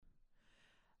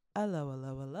Hello,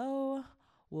 hello, hello.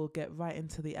 We'll get right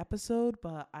into the episode,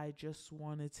 but I just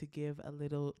wanted to give a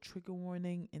little trigger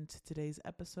warning into today's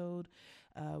episode.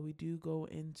 We do go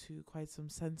into quite some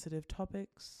sensitive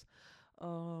topics.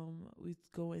 We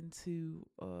go into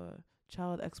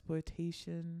child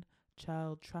exploitation,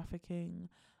 child trafficking,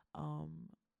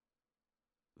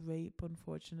 rape,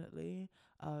 unfortunately,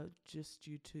 just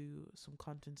due to some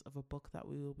contents of a book that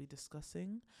we will be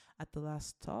discussing at the last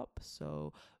stop.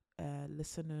 So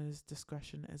listeners'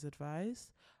 discretion is advised.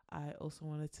 I also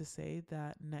wanted to say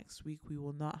that next week we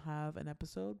will not have an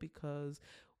episode because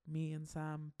me and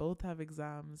Sam both have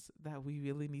exams that we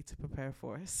really need to prepare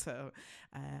for. So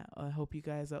I hope you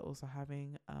guys are also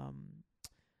having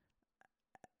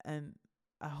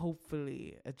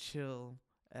hopefully a chill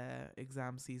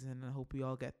exam season. I hope we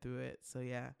all get through it. So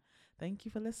yeah, thank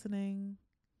you for listening.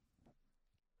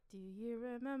 Do you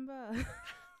remember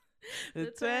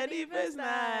the 21st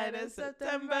night of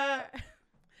September?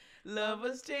 Love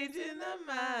was changing the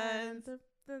minds.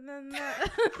 Good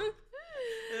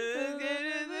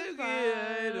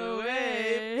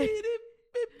away.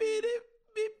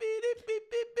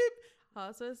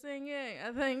 Hearts were singing,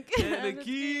 I think. And the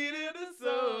key to the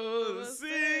soul was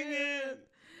singing.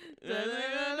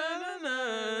 Remember,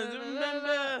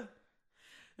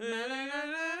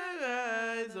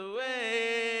 eyes away.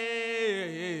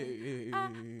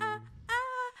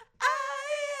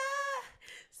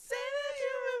 Say that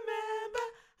you remember.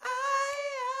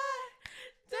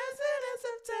 Dancing in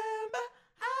September.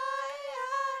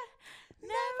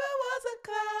 Never was a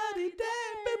cloudy day.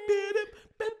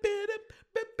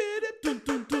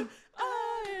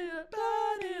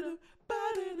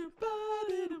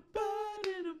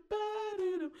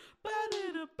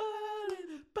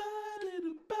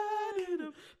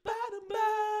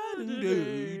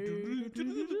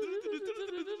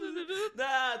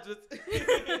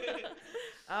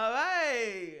 All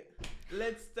right,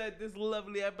 let's start this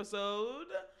lovely episode.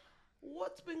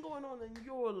 What's been going on in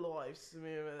your life,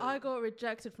 Samira? I got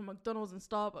rejected from McDonald's and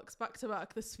Starbucks back to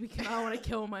back this week, and I want to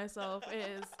kill myself.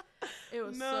 It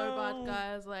was so bad,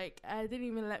 guys. Like, I didn't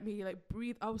even let me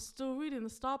breathe. I was still reading the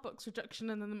Starbucks rejection,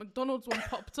 and then the McDonald's one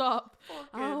popped up.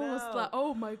 I was like,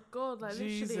 oh my god, like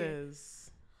Jesus. literally.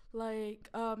 Like,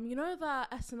 you know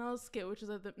that SNL skit, which is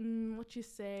like the what you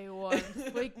say one,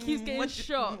 where he keeps getting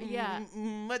shot. Yeah.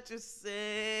 What you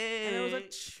say? And it was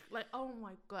like, oh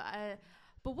my god.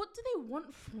 But what do they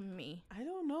want from me? I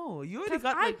don't know. You already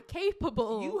got I'm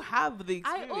capable. You have the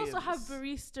experience. I also have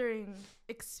baristering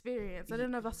experience. I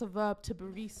don't know if that's a verb, to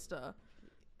barista.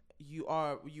 You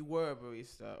were a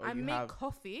barista. Or I make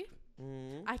coffee.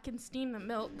 I can steam the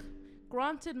milk.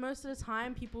 Granted, most of the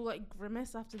time people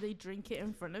grimace after they drink it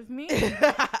in front of me,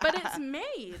 but it's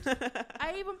made.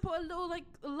 I even put a little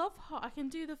love heart. I can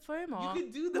do the foam art. You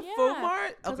can do the foam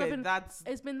art? Okay,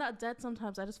 it's been that dead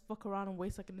sometimes. I just fuck around and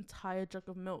waste an entire jug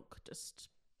of milk just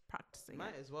practicing.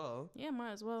 Might as well. Yeah,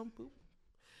 might as well. Boop.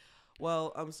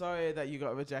 Well, I'm sorry that you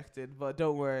got rejected, but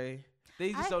don't worry.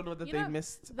 They just don't know that they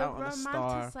missed out on a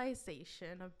star. The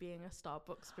romanticization of being a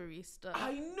Starbucks barista.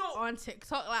 I know. On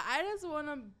TikTok. I just want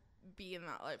to be in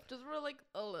that life just for a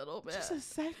little bit. Just a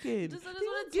second. Just want to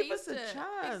give taste us a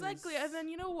chance. Exactly. And then,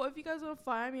 you know what? If you guys want to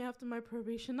fire me after my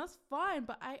probation, that's fine.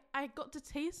 But I got to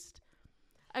taste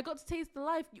the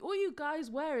life. All you guys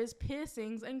wear is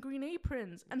piercings and green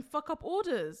aprons and fuck up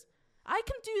orders. I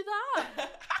can do that.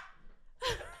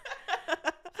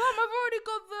 I've already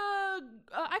got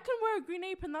I can wear a green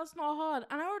apron, that's not hard.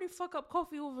 And I already fuck up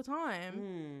coffee all the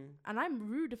time. And I'm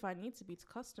rude if I need to be to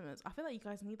customers. I feel like you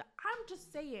guys need that. I'm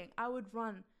just saying, I would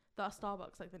run the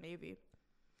Starbucks like the Navy.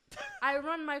 I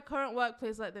run my current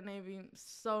workplace like the Navy.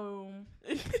 So,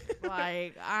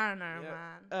 I don't know,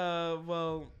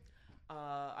 man.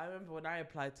 I remember when I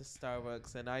applied to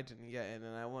Starbucks and I didn't get in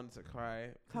and I wanted to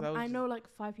cry. I know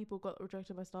 5 people got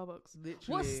rejected by Starbucks. Literally.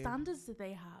 What standards did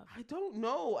they have? I don't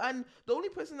know. And the only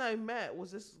person I met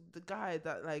was the guy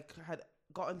that had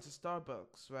gotten to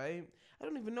Starbucks, right? I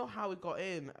don't even know how it got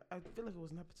in. I feel like it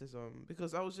was nepotism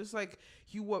because I was just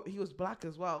he was black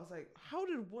as well. I was like, how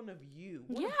did one of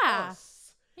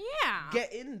us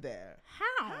get in there?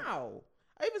 How?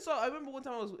 I remember one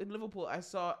time I was in Liverpool, I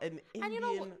saw an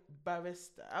Indian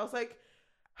barista. I was like,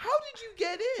 how did you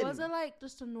get in? Was it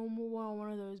just a normal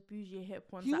one of those bougie hip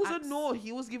ones? He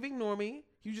was giving normie.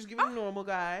 He was just giving normal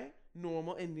guy,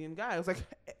 normal Indian guy. I was like,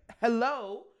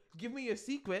 hello, give me your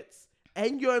secrets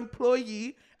and your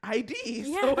employee ID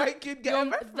so I could get a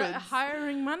reference. The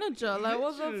hiring manager, like,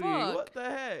 what the fuck? What the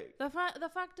heck? The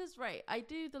fact is, right, I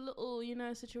do the little, you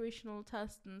know, situational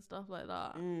tests and stuff like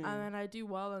that, and then I do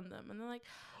well on them, and they're like,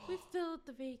 we filled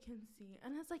the vacancy,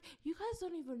 and it's like, you guys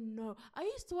don't even know. I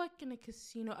used to work in a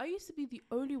casino. I used to be the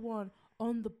only one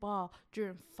on the bar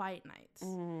during fight nights,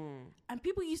 and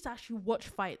people used to actually watch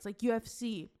fights like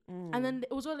UFC, and then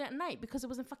it was only at night because it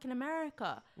was in fucking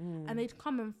America, and they'd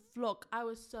come and flock. I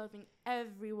was serving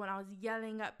everyone. I was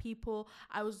yelling at people.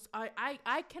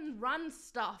 I can run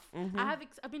stuff.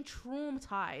 I've been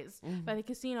traumatized by the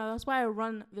casino. That's why I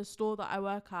run the store that I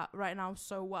work at right now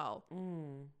so well.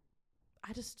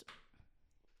 I just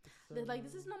they're like,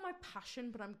 this is not my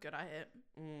passion, but I'm good at it.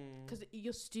 Because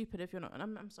you're stupid if you're not. And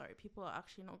I'm sorry, people are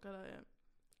actually not good at it.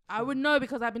 I would know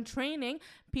because I've been training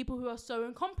people who are so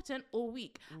incompetent all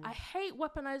week. I hate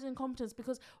weaponizing incompetence,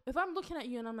 because if I'm looking at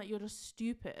you and I'm like, you're just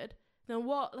stupid, then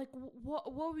what? Like, what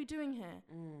are we doing here?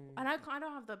 And I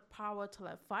don't have the power to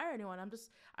like fire anyone.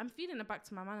 I'm feeding it back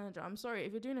to my manager. I'm sorry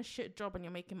if you're doing a shit job and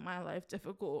you're making my life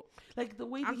difficult. Like the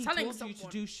way that he told you to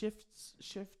do shift.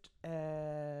 He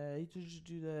told you to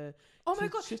do the. Oh my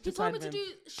god! He told me to do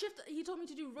shift. He told me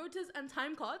to do rotas and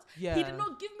time cards. Yeah. He did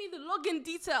not give me the login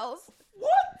details.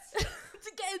 What?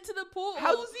 To get into the portal.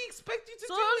 How does he expect you to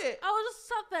do it? I was just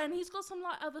sat there, and he's got some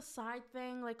like other side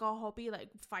thing, like a hobby, like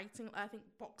fighting, I think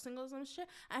boxing or some shit.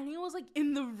 And he was like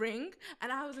in the ring,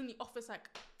 and I was in the office like,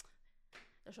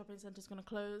 the shopping center's gonna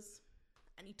close.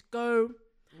 I need to go.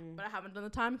 But I haven't done the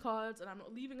time cards, and I'm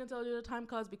not leaving until I do the time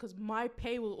cards, because my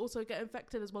pay will also get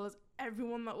infected as well as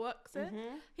everyone that works it.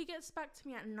 He gets back to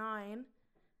me at 9,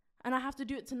 and I have to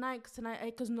do it tonight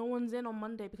because no one's in on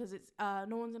Monday, because it's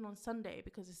no one's in on Sunday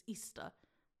because it's Easter.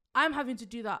 I'm having to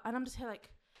do that, and I'm just here like,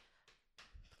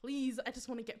 please, I just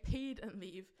want to get paid and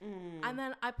leave. And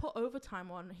then I put overtime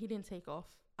on. He didn't take off.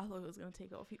 I thought he was gonna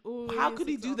take off. How could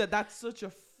he do that? That's such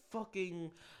a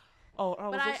fucking. Oh,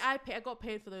 I got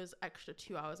paid for those extra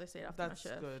 2 hours I stayed after my shift.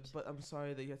 That's good, but I'm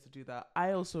sorry that you had to do that.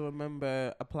 I also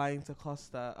remember applying to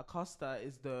Costa. Acosta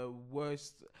is the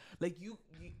worst. Like you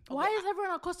why is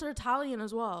everyone at Costa Italian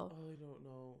as well? Oh,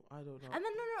 I don't know. And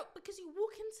then no, because you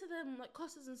walk into them like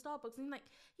Costas and Starbucks, and like,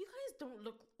 you guys don't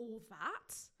look all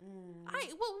that.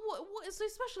 What is so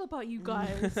special about you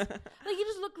guys? Like, you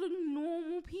just look like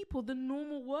normal people, the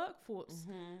normal workforce.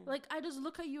 Like, I just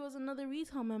look at you as another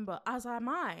retail member, as am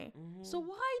I. So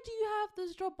why do you have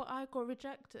this job but I got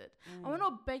rejected? And we're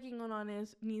not begging on our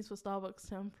knees for Starbucks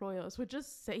to employ us. We're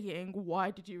just saying,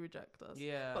 why did you reject us?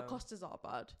 Yeah. But Costas are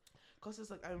bad.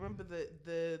 Costas, like, I remember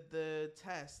the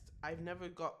test. I've never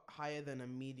got higher than a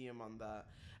medium on that.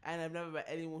 And I've never met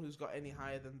anyone who's got any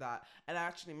higher than that. And I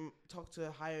actually talked to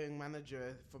a hiring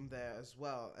manager from there as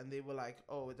well. And they were like,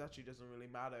 oh, it actually doesn't really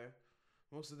matter.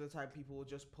 Most of the time, people will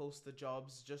just post the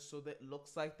jobs just so that it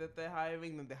looks like that they're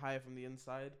hiring. Then they hire from the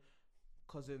inside.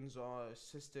 Cousins or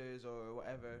sisters or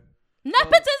whatever.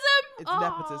 Nepotism! It's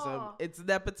nepotism. It's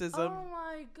nepotism. Oh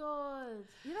my god.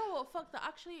 You know what? Fuck that.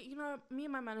 Actually, you know, me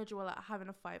and my manager were like having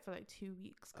a fight for like 2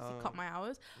 weeks because he cut my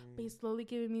hours. But he's slowly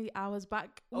giving me the hours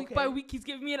back. Week by week, he's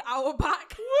giving me an hour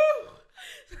back. Woo!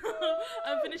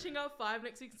 I'm finishing at 5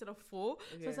 next week instead of 4.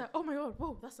 So it's like, oh my god,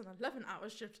 whoa, that's an 11-hour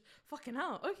shift. Fucking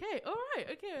hell. Okay, all right,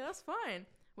 okay, that's fine.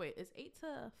 Wait, is 8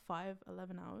 to 5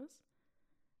 11 hours?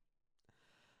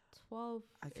 12.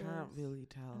 I can't really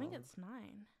tell. I think it's 9.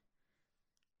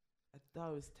 I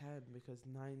thought it was 10 because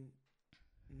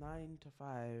 9 to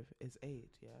 5 is 8,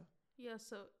 yeah? Yeah,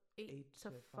 so 8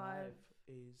 to 5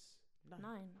 is 9.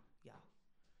 Yeah.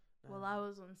 9. Well, I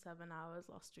was on 7 hours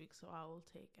last week, so I will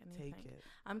take anything. Take it.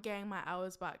 I'm getting my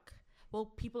hours back. Well,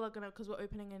 people are going to, because we're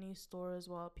opening a new store as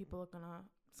well, people are going to,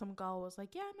 some girl was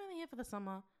like, yeah, I'm only here for the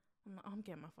summer. I'm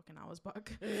getting my fucking hours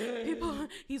back.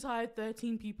 He's hired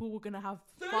 13 people. We're going to have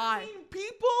 5. 13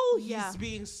 people? Yeah. He's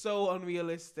being so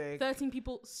unrealistic. 13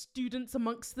 people, students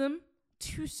amongst them.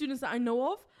 2 students that I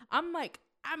know of. I'm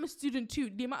a student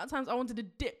too. The amount of times I wanted to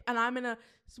dip, and I'm in a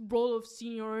role of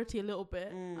seniority a little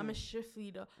bit. I'm a shift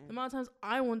leader. The amount of times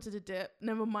I wanted to dip,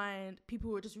 never mind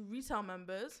people who are just retail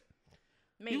members.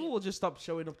 Mate, people will just stop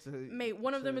showing up to. Mate,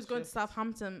 one of them is going to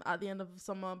Southampton at the end of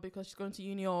summer because she's going to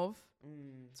uni of.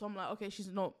 So I'm like, okay,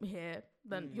 she's not here.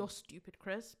 Then you're stupid,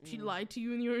 Chris. She lied to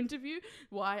you in your interview.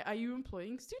 Why are you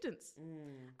employing students?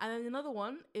 And then another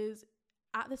one is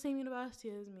at the same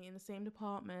university as me in the same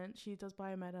department. She does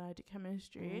biomed and I do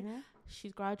chemistry.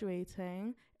 She's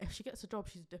graduating. If she gets a job,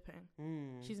 she's dipping.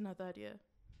 She's in her 3rd year.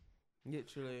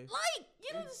 Literally. Like,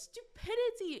 you know, the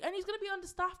stupidity. And he's going to be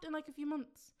understaffed in like a few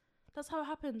months. That's how it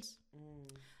happens.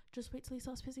 Just wait till he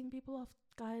starts pissing people off.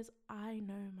 Guys, I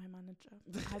know my manager.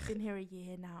 I've been here a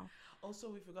year now. Also,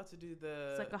 we forgot to do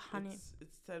the... It's like a honey.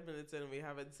 It's 10 minutes in and we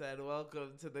haven't said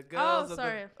welcome to the girls. Oh,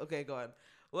 sorry. Okay, go on.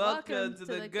 Welcome to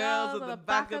the girls on the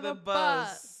back of the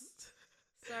bus.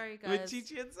 Sorry, guys. With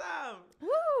Chichi and Sam.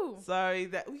 Woo! Sorry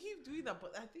that we keep doing that,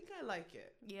 but I think I like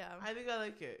it. Yeah. I think I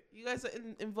like it. You guys are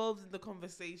involved in the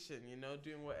conversation, you know,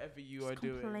 doing whatever you are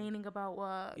doing. Complaining about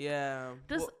work. Yeah.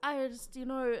 You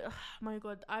know, my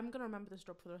God, I'm gonna remember this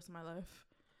job for the rest of my life.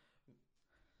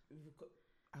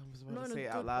 I was about Not to in say a it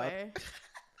out good loud. way.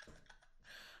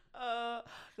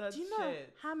 That's Do you know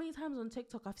shit. how many times on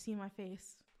TikTok I've seen my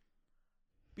face?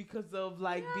 Because of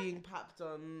like being papped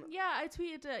on. Yeah, I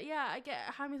tweeted it. Yeah, I get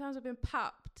how many times I've been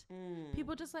papped.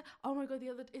 People just like, oh my God, the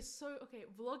other it's so okay.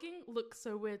 Vlogging looks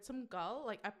so weird. Some girl,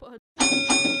 like I put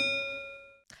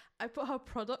her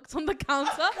product on the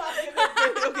counter.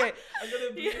 Okay, I'm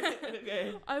gonna be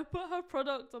okay. I put her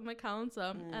product on the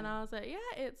counter and I was like, yeah,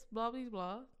 it's blah blah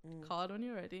blah. Card when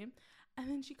you're ready. And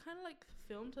then she kind of like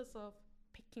filmed herself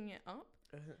picking it up.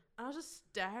 I was just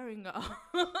staring at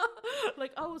her.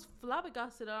 Like I was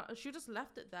flabbergasted. She just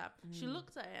left it there. She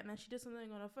looked at it and then she did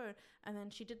something on her phone and then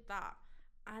she did that.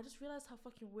 I just realized how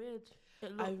fucking weird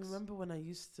it looks. I remember when I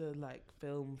used to like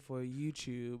film for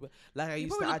YouTube. Like I you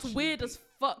used to probably actually looked weird as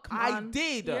fuck, man. I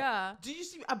did. Yeah. Did you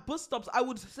see me at bus stops? I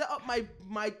would set up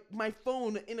my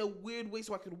phone in a weird way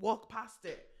so I could walk past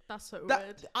it. That's so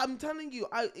weird. I'm telling you,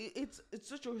 it's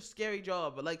such a scary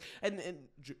job. Like and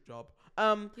job.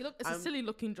 It's a silly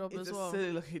looking job as well. It's a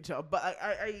silly looking job, but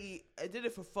I did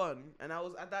it for fun, and I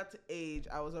was at that age.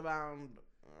 I was around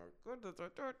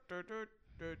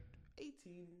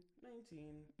 18,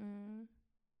 19.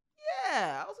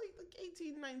 Yeah, I was like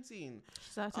 18, 19.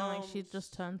 She's acting like she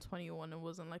just turned 21 and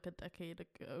wasn't like a decade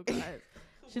ago, guys.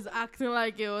 She's acting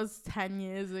like it was 10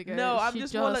 years ago. No, I'm she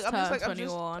just more like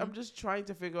I'm just trying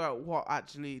to figure out what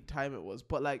actually time it was.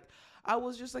 But like I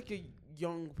was just like a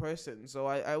young person, so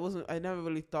I never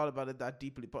really thought about it that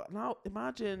deeply. But now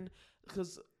imagine,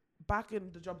 because back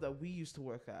in the job that we used to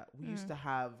work at, we used to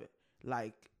have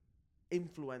like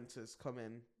influencers come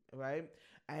in, right?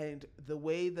 And the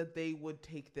way that they would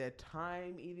take their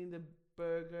time eating the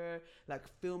burger, like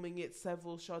filming it,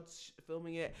 several shots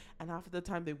filming it, and half of the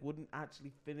time they wouldn't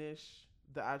actually finish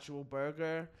the actual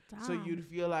burger. Damn. So you'd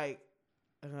feel like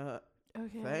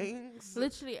okay, thanks.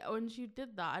 Literally when she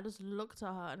did that, I just looked at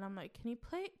her and I'm like, can you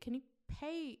pay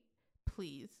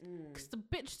please? Because the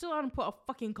bitch still hadn't put a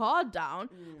fucking card down.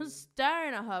 I'm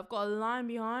staring at her. I've got a line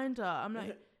behind her. I'm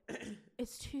like,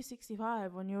 it's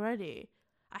 $2.65 when you're ready.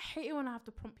 I hate it when I have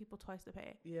to prompt people twice to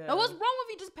pay. Yeah. Like, what's wrong with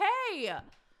you? Just pay.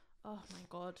 Oh my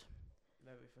God.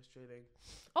 Very frustrating.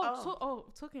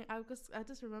 Talking. I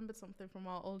just remembered something from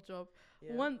our old job.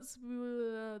 Yeah. Once we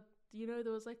were,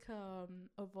 there was like a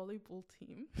volleyball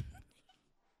team.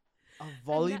 A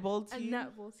volleyball team? A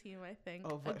netball team, I think.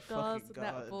 Oh a my girls' fucking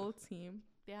God. netball team.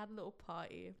 They had a little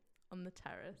party on the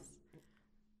terrace.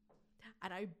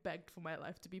 And I begged for my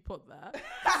life to be put there.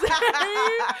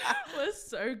 They were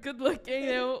so good looking.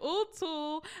 They were all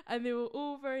tall and they were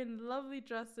all wearing lovely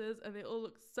dresses and they all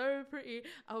looked so pretty.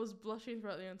 I was blushing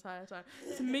throughout the entire time.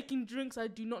 So making drinks I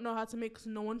do not know how to make because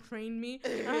no one trained me.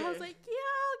 And I was like, yeah,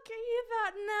 I'll get you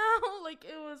that now. Like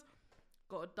it was,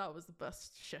 God, that was the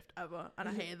best shift ever. And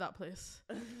I hated that place.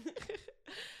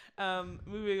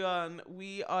 Moving on.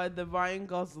 We are the Ryan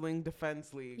Gosling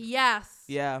Defense League. Yes.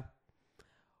 Yeah.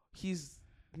 He's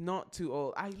not too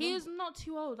old. He is not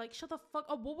too old. Like, shut the fuck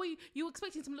up. What were you? You were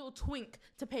expecting some little twink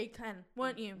to pay Ken,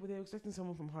 weren't you? Were they expecting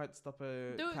someone from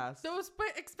Heartstopper cast? They were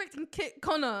expecting Kit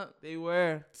Connor. They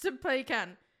were. To play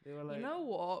Ken. They were like, you know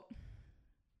what?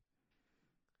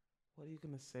 What are you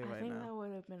gonna say I right think now? that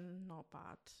would have been not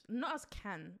bad. Not as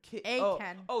Ken. Ken.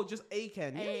 Ken. Just a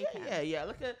Ken. Ken. Yeah.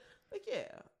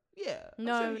 Yeah.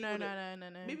 No.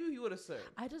 Maybe he would have served.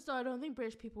 I don't think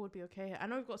British people would be okay. I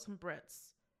know we've got some Brits.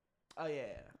 Oh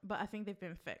yeah. But I think they've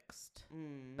been fixed.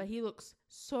 But he looks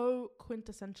so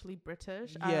quintessentially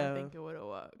British. Yeah. I don't think it would have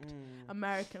worked.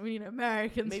 American. We need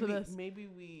Americans for this. Maybe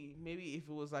if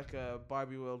it was like a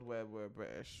Barbie world where we're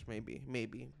British,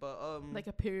 maybe. But like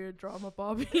a period drama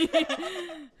Barbie.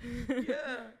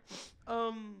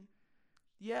 Yeah.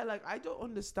 Yeah, like I don't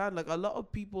understand. Like a lot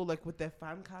of people, like with their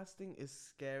fan casting, is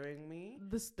scaring me.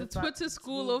 The Twitter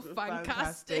school of fan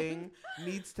casting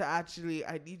needs to actually.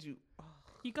 I need you.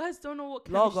 You guys don't know what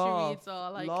chemistry reads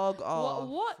are. Like, log off.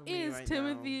 What is right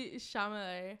Timothy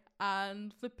Chalamet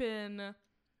and flipping? I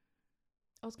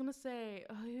was gonna say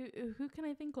who can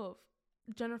I think of?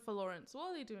 Jennifer Lawrence.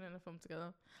 What are they doing in a film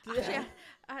together? Yeah.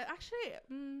 Actually,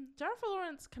 Jennifer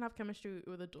Lawrence can have chemistry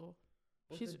with a door.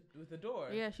 with the door.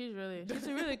 Yeah, she's a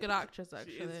really good actress.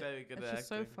 Actually, she is very good at acting. She's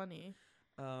so funny.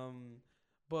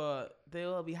 But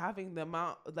they'll be having them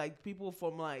out, like people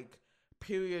from like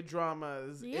period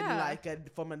dramas in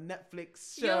like from a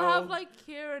Netflix show. You'll have like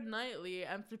Keira Knightley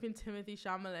and flipping Timothy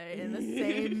Chalamet in the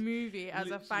same movie as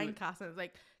a fan cast, and it's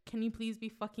like, can you please be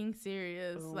fucking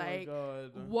serious? Oh like, my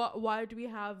God. why do we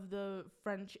have the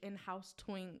French in-house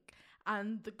twink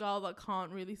and the girl that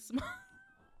can't really smile?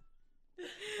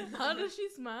 How does she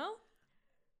smile?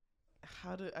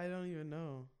 I don't even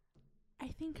know. I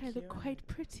think I look quite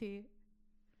pretty.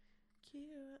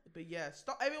 But yeah,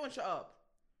 stop. Everyone shut up.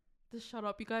 Just shut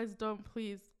up. You guys don't,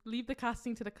 please. Leave the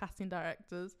casting to the casting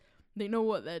directors. They know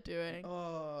what they're doing.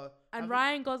 And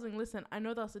Ryan Gosling, listen, I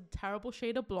know that's a terrible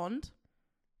shade of blonde.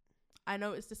 I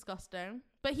know it's disgusting.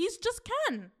 But he's just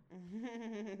Ken.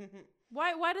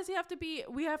 Why does he have to be...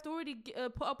 We have to already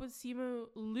put up with Simu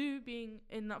Liu being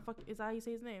in that fuck... Is that how you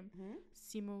say his name?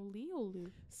 Simu Liu or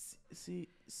Liu? Simu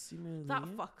Liu? That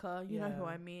fucker. You know who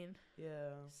I mean.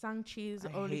 Yeah. Shang-Chi's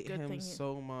I only hate good him thing.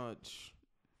 so much.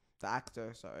 The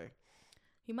actor, sorry.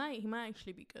 He might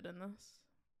actually be good in this.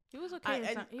 He was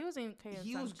okay. He was okay.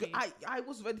 He was good. I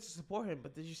was ready to support him,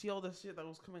 but did you see all the shit that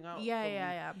was coming out?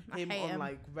 Yeah. Him on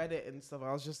like Reddit and stuff.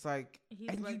 I was just like,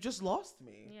 you just lost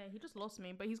me. Yeah, he just lost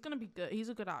me, but he's gonna be good. He's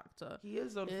a good actor. He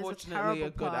is unfortunately a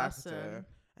good actor,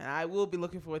 and I will be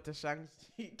looking forward to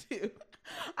Shang-Chi too.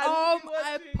 I'll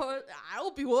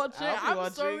be watching.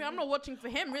 I'm sorry, I'm not watching for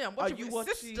him. Really, I'm watching for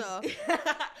his sister.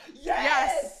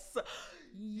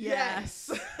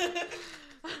 Yes.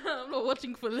 I'm not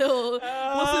watching for little.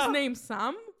 What's his name?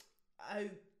 Sam.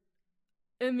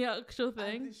 In the actual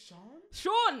thing.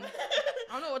 Sean.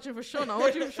 I'm not watching for Sean. I'm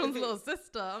watching for Sean's little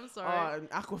sister. I'm sorry. And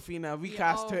Aquafina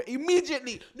recast her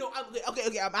immediately. No,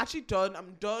 okay. I'm actually done.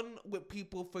 I'm done with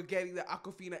people forgetting that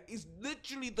Aquafina is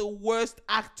literally the worst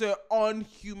actor on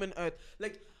human earth.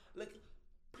 Like,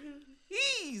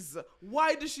 please.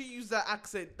 Why does she use that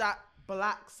accent? That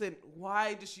black accent.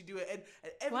 Why does she do it?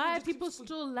 And why are people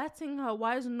still letting her?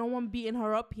 Why is no one beating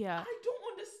her up here? I don't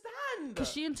understand.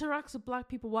 Because she interacts with black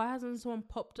people. Why hasn't someone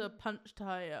popped a punch to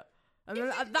her yet? And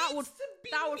that would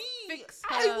fix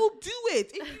her. I will do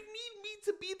it. If you need me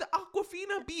to be the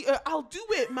Aquafina beater, I'll do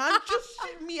it, man. Just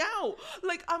shit me out.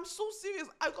 Like, I'm so serious.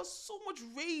 I got so much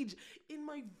rage in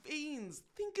my veins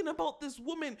thinking about this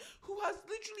woman who has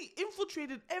literally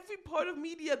infiltrated every part of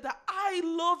media that I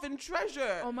love and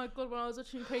treasure. Oh my God, when I was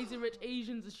watching Crazy Rich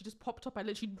Asians and she just popped up, I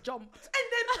literally jumped. And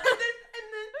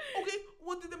then, okay,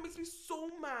 one thing that makes me so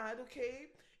mad, okay,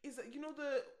 is that, you know,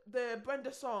 the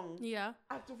Brenda song,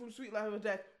 actor from Sweet Life of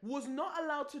Death, was not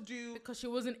allowed to do because she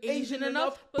wasn't Asian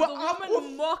enough. But the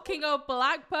woman mocking a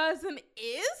black person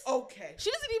is okay.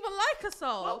 She doesn't even like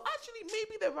herself. Well, actually,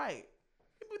 maybe they're right.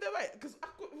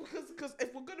 Because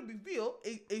if we're gonna be real,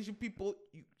 Asian people,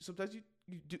 sometimes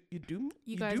you do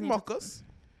mock us.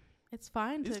 It's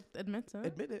fine to admit it.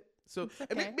 Admit it. So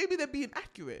okay. Maybe they're being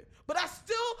accurate, but I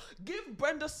still give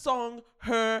Brenda Song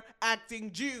her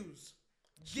acting dues.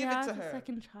 Give it to her. A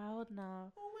second child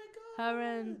now. Oh my God. Her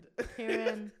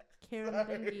and Kieran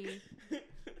Dingy,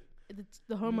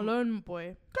 the Home Alone boy.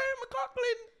 Karen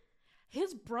McLaughlin.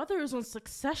 His brother is on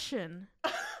Succession.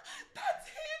 That's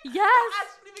him. Yes. That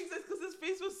actually makes sense because his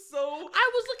face was so.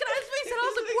 I was looking at his face and I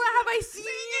was like, "Where have I seen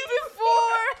you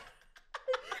before?"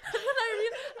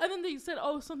 and then they said,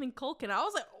 "Oh, something Culkin." I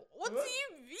was like, "What do you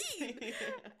mean?"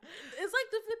 It's like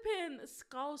the flipping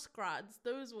skull scrads,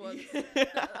 those ones.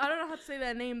 I don't know how to say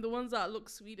their name, the ones that look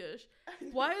Swedish.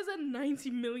 Why is there 90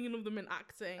 million of them in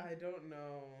acting? I don't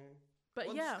know. But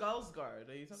Skarsgård.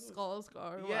 Are you talking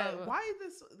Skarsgård. Yeah. Whatever. Why is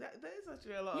this? There is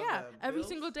actually a lot of them. Every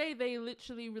single day they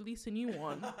literally release a new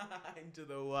one. Into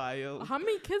the wild. How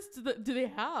many kids do they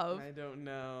have? I don't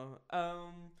know.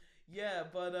 Yeah,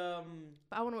 but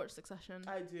I want to watch Succession.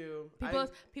 I do.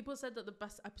 People said that the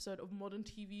best episode of modern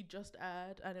TV just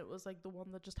aired, and it was like the one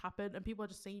that just happened, and people are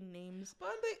just saying names.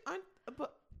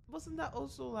 But wasn't that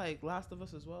also like Last of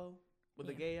Us as well with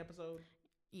the gay episode?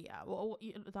 Yeah. Well,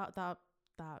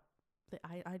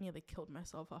 I nearly killed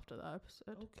myself after that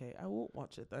episode. Okay, I won't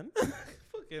watch it then.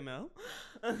 Fucking hell.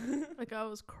 Like, I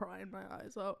was crying my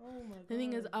eyes out. Oh my God. The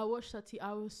thing is, I watched that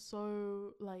I was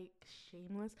so, like,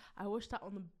 shameless. I watched that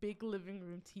on the big living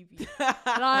room TV.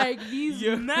 Like, these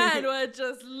men were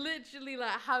just literally,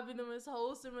 like, having the most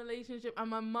wholesome relationship, and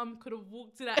my mum could have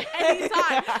walked in at any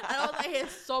time. And I was, like, here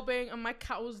sobbing, and my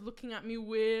cat was looking at me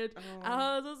weird. And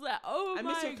I was just like, oh my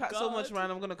God. I miss your cat so much,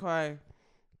 man. I'm gonna cry.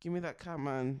 Give me that cat,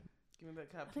 man. Give me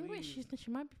that cat, please. I think she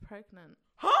might be pregnant.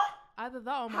 Huh? Either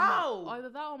that or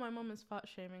my mum is fat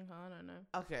shaming her. I don't know.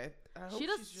 Okay.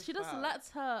 She just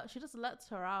lets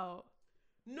her out.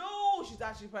 No, she's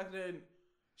actually pregnant.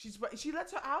 She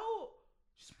lets her out.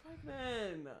 She's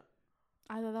pregnant.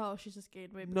 Either that or she's just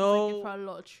gained weight because No. they give her a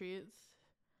lot of treats.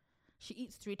 She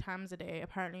eats 3 times a day.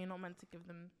 Apparently, you're not meant to give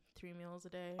them 3 meals a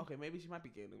day. Okay, maybe she might be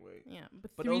gaining weight. Yeah,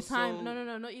 but But 3 also- times.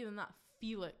 No, not even that.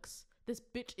 Felix. This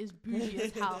bitch is bougie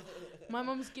as hell. My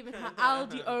mom's giving her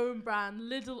Aldi own brand,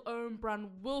 Lidl own brand,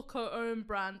 Wilco own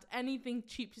brand, anything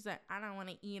cheap. She's like, I don't want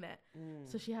to eat it.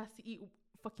 So she has to eat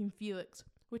fucking Felix,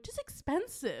 which is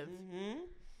expensive.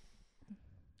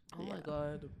 Oh my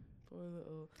god. Poor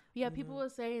little. Yeah, people were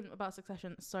saying about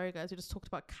Succession. Sorry, guys, we just talked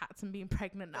about cats and being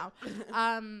pregnant now.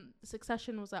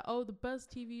 Succession was like, oh, the best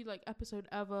TV like episode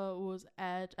ever was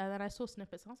aired, and then I saw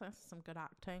snippets. I was like, this is some good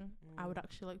acting. I would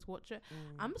actually like to watch it.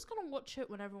 I'm just gonna watch it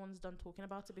when everyone's done talking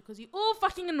about it because you all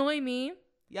fucking annoy me.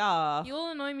 Yeah. You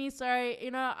all annoy me. Sorry,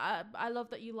 you know, I love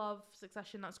that you love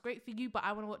Succession. That's great for you, but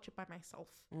I want to watch it by myself.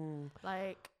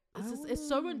 Like. It's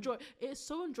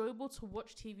so enjoyable to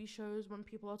watch TV shows when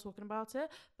people are talking about it,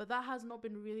 but that has not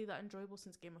been really that enjoyable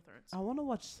since Game of Thrones. I want to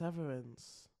watch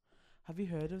Severance. Have you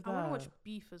heard of that? I want to watch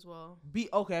Beef as well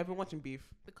Okay, I've been watching Beef.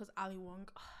 because Ali Wong.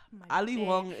 Ali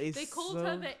Wong is They called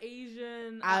her the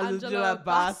Asian Angela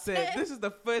Bassett. This is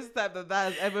the first time that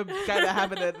has ever kind of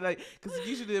happened. Like, because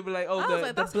usually they'll be like, oh,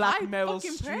 the that's black high Meryl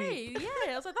fucking Streep. praise.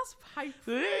 Yeah, I was like, that's high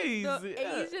Please, the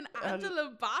yeah. Asian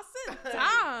Angela Bassett.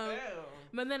 Damn.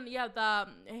 But then, yeah, the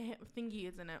thingy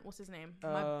is in it. What's his name?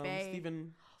 My bae.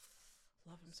 Stephen.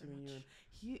 Love him so Stephen much. Yeun.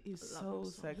 He is Love so him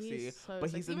sexy, He's so but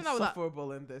sexy. he's Even without-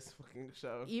 insufferable in this fucking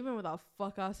show. Even with that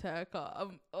fuck ass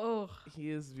haircut, He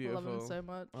is I beautiful. love him so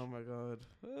much. Oh my god.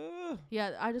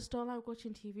 Yeah, I just don't like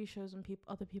watching TV shows when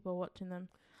other people are watching them.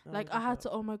 Oh, Like, I had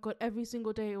to, oh my god, every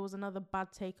single day it was another bad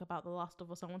take about The Last of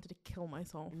Us. I wanted to kill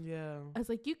myself. Yeah. I was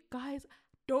like, you guys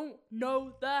don't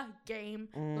know the game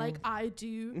like I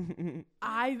do.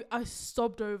 I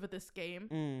sobbed over this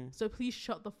game. So please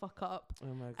shut the fuck up.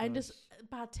 Oh my god. And just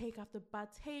bad take after bad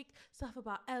take. Stuff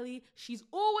about Ellie. She's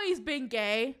always been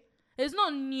gay. It's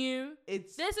not new.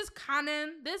 This is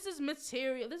canon. This is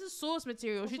material. This is source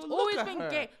material. Also, She's look always at been her.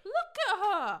 gay. Look at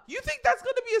her. You think that's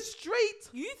gonna be a straight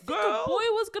You think girl? a boy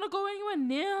was gonna go anywhere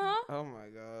near her? Oh my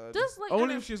god. Just like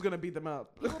only if she's gonna beat them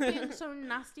up. people being so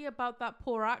nasty about that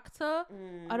poor actor.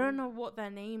 I don't know what their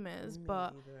name is,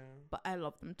 but I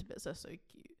love them to bits. They're so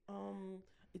cute.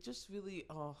 It just really,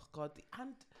 oh god,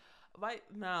 right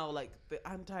now, like the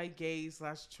anti-gay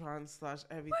 / trans /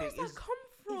 everything Where's that come from?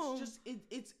 It's just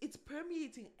it's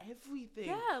permeating everything.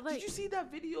 Yeah, like, did you see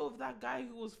that video of that guy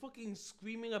who was fucking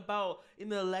screaming about in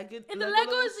the Legos? in the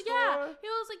Legos, yeah. He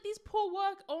was like, these poor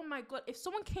work. Oh my god! If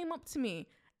someone came up to me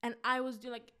and I was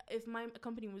doing like, if my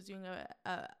company was doing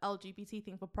a LGBT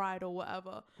thing for Pride or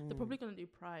whatever, they're probably gonna do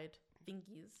Pride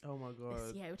thingies. Oh my god.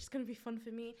 This year, which is gonna be fun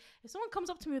for me. If someone comes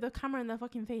up to me with a camera in their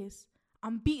fucking face,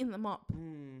 I'm beating them up.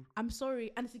 I'm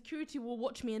sorry, and security will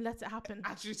watch me and let it happen.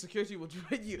 Actually, security will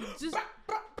join you. Just,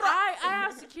 I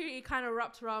have security kind of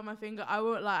wrapped around my finger. I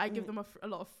won't lie. I give them a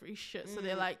lot of free shit, so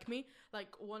they like me.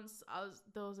 Like once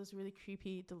there was this really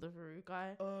creepy delivery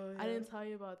guy. Oh, yeah. I didn't tell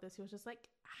you about this. He was just like,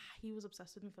 he was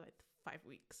obsessed with me for like 5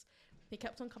 weeks. He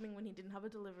kept on coming when he didn't have a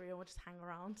delivery and would just hang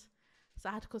around. So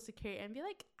I had to call security and be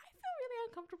like, I feel really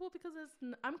uncomfortable because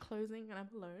I'm closing and I'm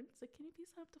alone. So can you please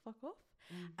have to fuck off?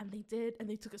 And they did, and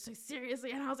they took it so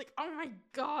seriously. And I was like, oh my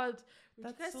god, would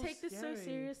you guys take this so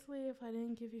seriously if I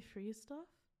didn't give you free stuff?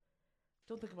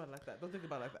 Don't think about it like that. Don't think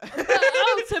about it like But, that.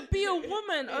 oh, to be a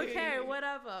woman, okay,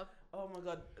 whatever. Oh my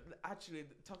god! Actually,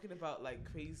 talking about like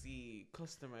crazy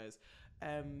customers,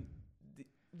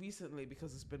 recently,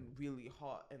 because it's been really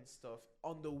hot and stuff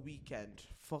on the weekend,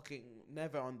 fucking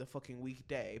never on the fucking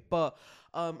weekday. But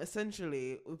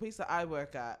essentially, the place that I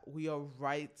work at, we are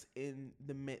right in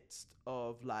the midst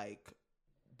of like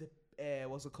the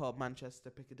what's it called, Manchester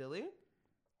Piccadilly.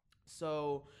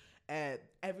 So,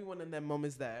 everyone and their mum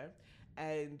is there.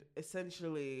 And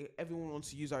essentially, everyone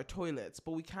wants to use our toilets,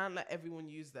 but we can't let everyone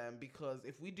use them because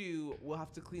if we do, we'll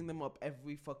have to clean them up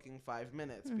every fucking 5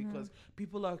 minutes because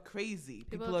people are crazy.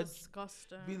 People are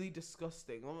disgusting. Really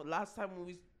disgusting. Last time when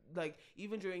we, like,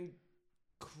 even during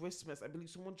Christmas, I believe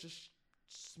someone just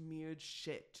smeared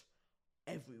shit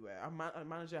everywhere. Our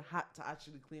manager had to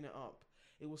actually clean it up.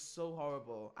 It was so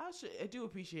horrible. I do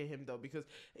appreciate him though, because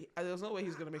there's no way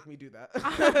he's gonna make me do that.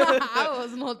 I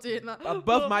was not doing that.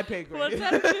 Above my pay grade.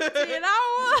 $1.50 an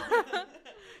hour.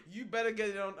 You better get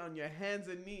it on your hands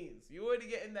and knees. You already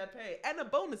getting that pay and a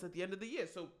bonus at the end of the year.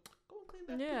 So go and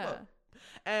clean that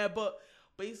up. But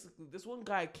basically, this one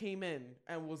guy came in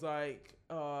and was like,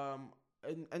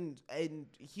 and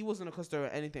he wasn't a customer or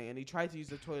anything, and he tried to use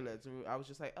the toilets, and I was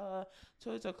just like,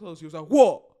 toilets are closed. He was like,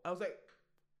 what? I was like,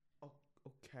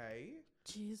 okay.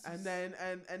 Jesus. And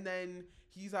then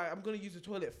he's like, I'm gonna use the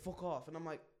toilet. Fuck off. And I'm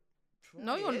like,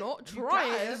 no, you're not. You Try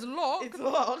can't. it. It's locked. It's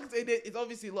locked. It's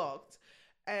obviously locked.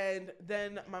 And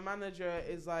then my manager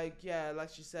is like, yeah, like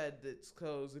she said, it's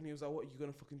closed. And he was like, what are you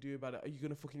gonna fucking do about it? Are you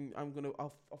gonna fucking?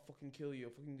 I'll fucking kill you.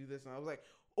 I'll fucking do this. And I was like,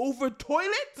 over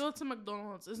toilet? Go to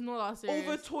McDonald's. It's not that serious.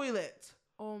 Over toilet.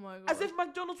 Oh my god. As if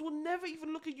McDonald's will never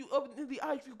even look at you up in the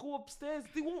eye if you go upstairs.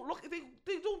 They won't look.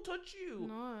 They don't touch you.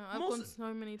 No, I've gone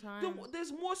so many times.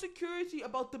 There's more security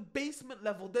about the basement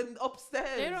level than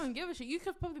upstairs. They don't give a shit. You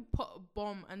could probably put a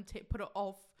bomb and put it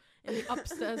off in the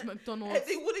upstairs McDonald's. And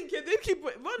they wouldn't care. They'd keep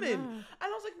running. Yeah. And I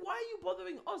was like, why are you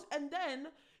bothering us? And then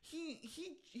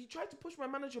he tried to push my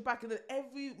manager back, and then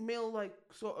every male like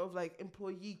sort of like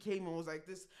employee came and was like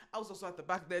this. I was also at the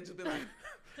back there to be like,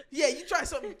 yeah, you try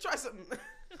something.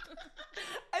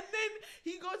 And then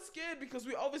he got scared because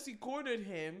we obviously cornered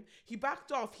him. He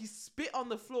backed off. He spit on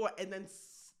the floor and then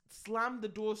slammed the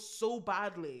door so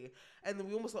badly, and then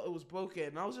we almost thought it was broken.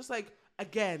 And I was just like,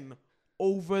 again,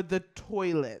 over the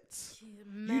toilet.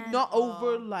 You're not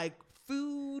over like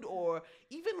food or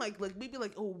even like maybe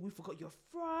like, oh, we forgot your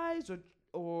fries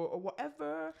or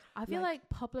whatever. I feel like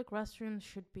public restrooms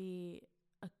should be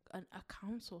a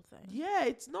council thing. Yeah,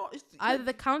 it's not. It's either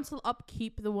the council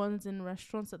upkeep the ones in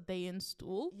restaurants that they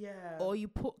install, or you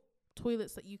put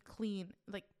toilets that you clean.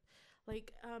 Like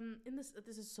in this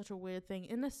is such a weird thing.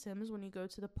 In The Sims, when you go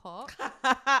to the park,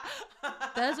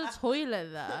 there's a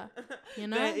toilet there. You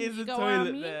know, there is a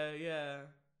toilet there. Yeah.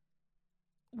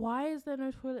 Why is there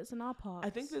no toilets in our parks? I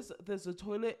think there's a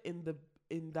toilet in that.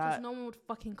 Because no one would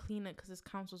fucking clean it because this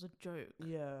council's a joke.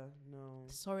 Yeah, no.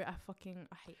 Sorry, I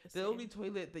hate this. The only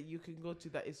toilet that you can go to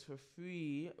that is for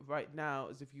free right now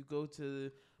is if you go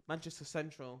to Manchester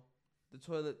Central. The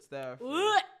toilets there.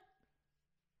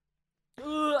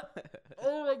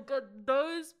 Oh my god,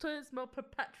 those toilets smell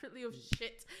perpetually of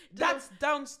shit. That's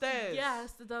downstairs.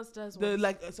 Yes, the downstairs The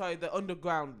one. the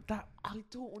underground. That I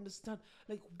don't understand.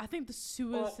 Like, I think the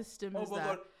sewer system is my there.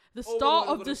 God. The start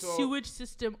of the sewage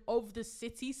system of the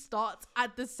city starts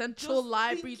at the central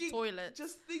library toilet.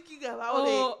 Just thinking about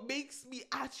it makes me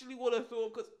actually want to throw,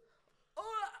 because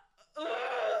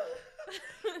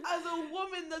as a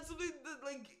woman, that's something that,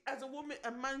 like, as a woman,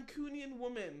 a Mancunian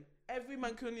woman, every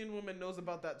Mancunian woman knows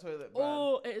about that toilet, man.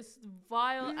 Oh, it's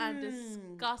vile and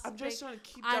disgusting. I'm just trying to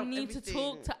keep down I need everything. to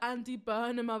talk to Andy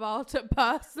Burnham about it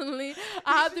personally.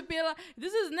 I have to be like,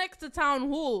 this is next to town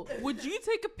hall. Would you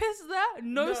take a piss there?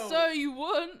 No. Sir, you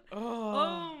wouldn't.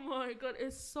 Oh my god,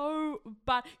 it's so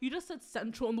bad. You just said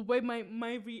central, and the way my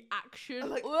reaction.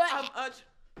 Like,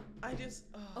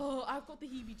 I've got the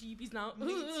heebie-jeebies now. Me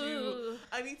too.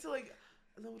 I need to like.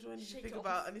 What do I need to think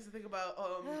about? I need to think about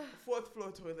fourth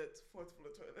floor toilets.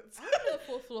 I had a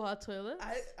fourth floor had toilet.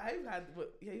 I've had,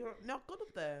 but yeah, you're not good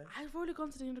up there. I've already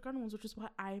gone to the underground ones, which is why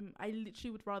I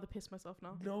literally would rather piss myself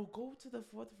now. No, go to the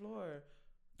fourth floor.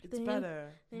 It's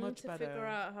better. Much better. Need to figure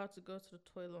out how to go to the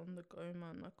toilet on the go,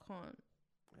 man. I can't.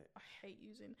 I hate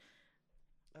using.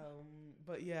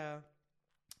 But yeah,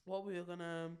 what we were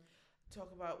gonna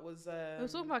talk about was we were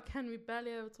talking about Ken. We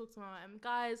barely ever talked about him.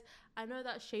 Guys, I know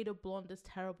that shade of blonde is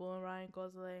terrible in Ryan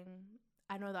Gosling.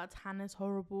 I know that tan is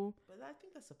horrible. But I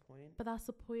think that's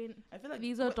the point. I feel like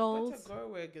these are dolls. Greta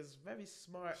Gerwig is very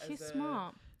smart. She's as a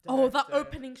smart. director. Oh, that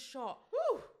opening shot.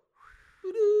 Woo!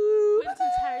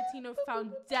 Quentin Tarantino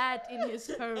found dead in his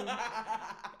home.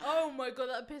 Oh my god,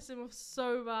 that pissed him off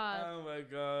so bad. Oh my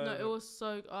god. No, it was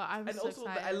so. I'm and so also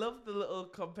excited. I love the little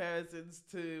comparisons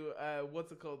to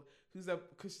what's it called? Who's that?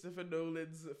 Christopher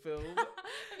Nolan's film.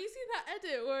 Have you seen that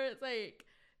edit where it's like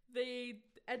they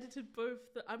edited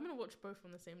both? I'm gonna watch both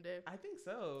on the same day. I think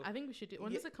so. I think we should do.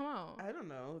 When does it come out? I don't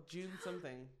know. June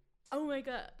something. Oh my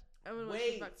god. I'm gonna watch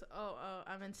it back to.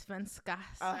 I'm in Svenska.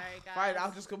 Sorry, guys. Fine,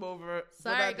 I'll just come over.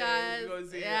 Sorry,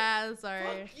 guys. Yeah, sorry.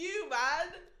 Fuck you,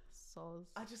 man. Soz.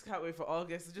 I just can't wait for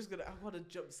August. I want to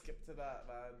jump skip to that,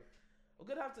 man. We're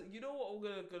gonna have to. You know what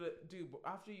we're gonna do? But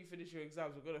after you finish your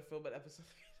exams, we're gonna film an episode.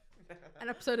 An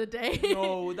episode a day.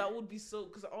 No, that would be so.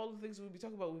 Because all the things we'll be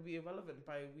talking about will be irrelevant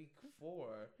by week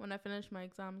 4. When I finish my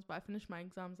exams, but I finish my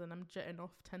exams and I'm jetting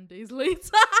off 10 days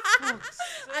later.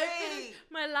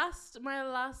 My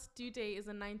last due date is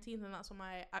the 19th, and that's when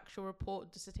my actual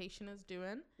dissertation is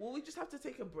doing. Well, we just have to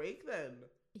take a break then.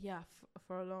 Yeah,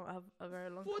 for a very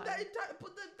long for time.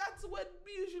 But that's when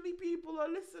usually people are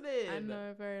listening. I know,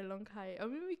 a very long time. I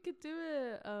mean, we could do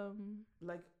it.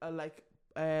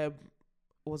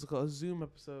 What's it called? A Zoom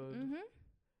episode. Mm-hmm.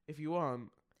 If you want.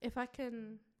 If I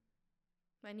can,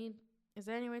 I need Is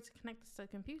there any way to connect this to a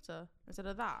computer instead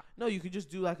of that? No, you could just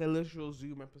do like a literal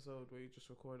Zoom episode where you just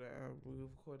record it and we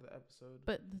record the episode.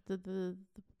 But the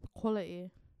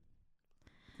quality.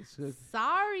 It's good.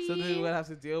 Sorry. Something we're gonna have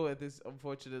to deal with this,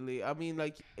 unfortunately. I mean,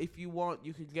 like, if you want,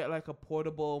 you can get like a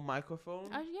portable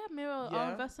microphone. Yeah, maybe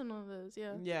I'll invest in one of those.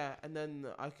 Yeah. Yeah, and then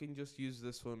I can just use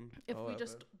this one. If we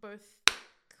just both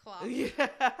clap, yeah,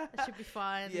 it should be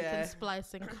fine. Yeah. You can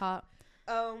splice and cut.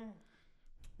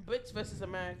 Brits versus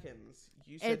Americans.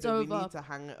 You said It's that we over. need to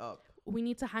hang it up. We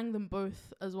need to hang them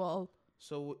both as well.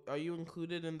 So are you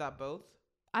included in that both?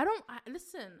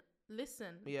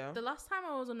 Listen. Yeah. The last time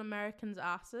I was on Americans'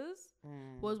 asses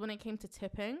was when it came to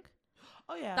tipping.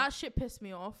 Oh yeah. That shit pissed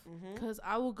me off because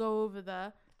I will go over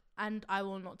there and I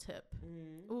will not tip.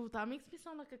 Oh, that makes me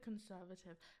sound like a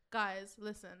conservative. Guys,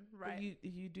 listen, right?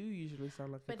 But you do usually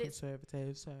sound like But a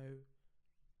conservative, so.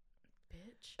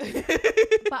 Bitch.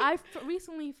 But I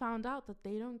recently found out that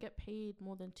they don't get paid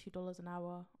more than $2 an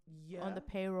hour on the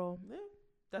payroll. Yeah.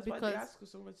 That's why they ask for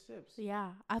so much tips.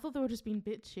 Yeah, I thought they were just being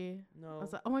bitchy. No. I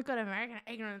was like, oh my god, American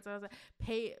ignorance. I was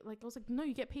like, no,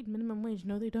 you get paid minimum wage.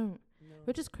 No, they don't. No.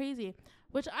 Which is crazy.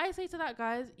 Which I say to that,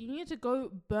 guys, you need to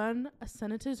go burn a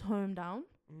senator's home down.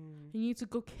 You need to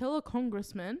go kill a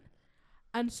congressman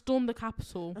and storm the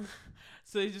Capitol.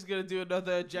 So you're just gonna do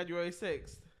another January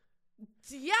 6th?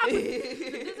 Yeah, but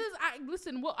this is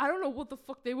listen. I don't know what the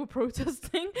fuck they were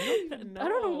protesting. I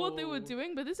don't know what they were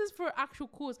doing, but this is for actual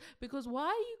cause. Because why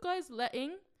are you guys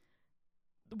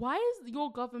why is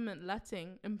your government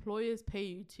letting employers pay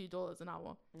you $2 an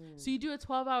hour? So you do a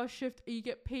 12-hour shift and you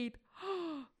get paid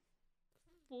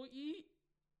 $40.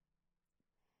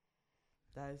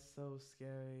 That is so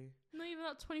scary. Not even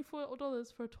that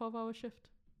 $24 for a 12-hour shift.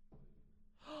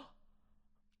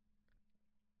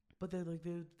 But then, like,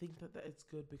 they think that it's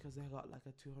good because they got like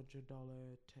a $200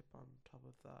 tip on top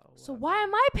of that. So why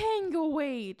am I paying your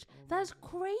wage? Oh That's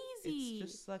crazy.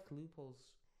 It's just like loopholes.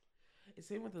 It's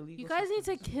same with the legal. You guys need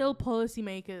to system. kill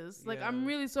policymakers. Like, I'm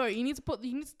really sorry. You need to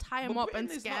tie them up and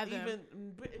Britain is scare not them.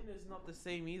 Britain is not the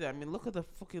same either. I mean, look at the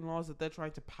fucking laws that they're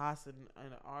trying to pass in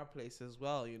our place as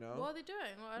well, you know? What are they doing?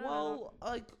 I don't know.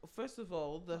 Like, first of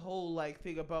all, the whole, like,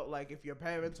 thing about, like, if your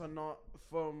parents are not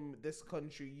from this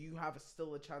country, you have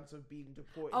still a chance of being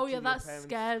deported. Oh, yeah, that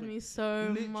scared me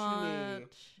so much.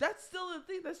 That's still a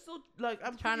thing. That's still, like,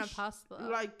 I'm trying to pass that.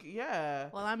 Like, yeah.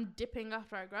 Well, I'm dipping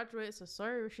after I graduate, so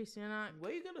sorry, Rishi Sunak.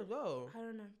 Where are you gonna go? I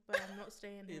don't know, but I'm not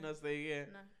staying here. You're not staying here?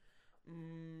 No.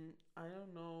 I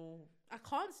don't know. I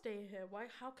can't stay here. Why?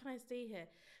 How can I stay here?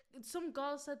 Some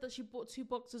girl said that she bought 2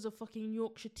 boxes of fucking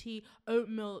Yorkshire tea, oat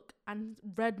milk, and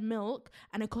red milk,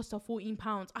 and it cost her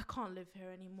 £14. I can't live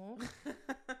here anymore.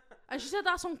 And she said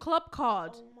that's on Club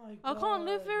Card. Oh my God. I can't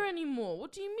live here anymore.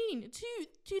 What do you mean?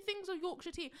 Two things of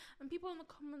Yorkshire tea. And people in the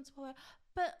comments were like,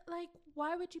 but like,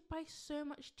 why would you buy so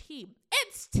much tea?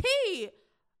 It's tea!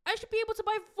 I should be able to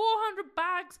buy 400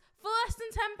 bags for less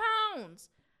than £10.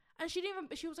 And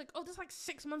she was like, oh, there's like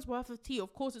 6 months worth of tea.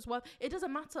 Of course it's worth, it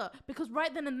doesn't matter because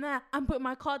right then and there, I'm putting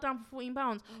my card down for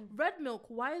 £14. Red milk,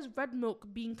 why is red milk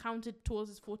being counted towards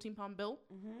this £14 bill?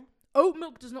 Oat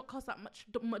milk does not cost that much.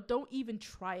 Don't even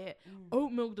try it.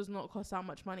 Oat milk does not cost that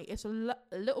much money. It's a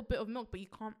little bit of milk, but you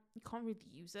can't really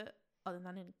use it other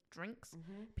than in drinks.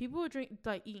 People who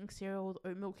eating cereal with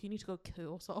oat milk, you need to go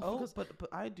kill yourself. Oh, but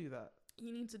I do that.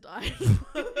 You need to die. You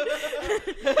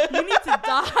need to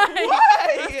die.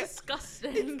 Why? That's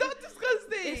disgusting. It's not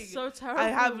disgusting. It's so terrible. I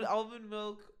have almond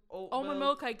milk, almond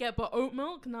milk I get, but oat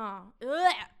milk, nah.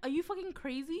 Ugh. Are you fucking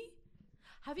crazy?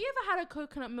 Have you ever had a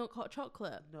coconut milk hot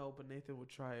chocolate? No, but Nathan would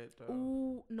try it though.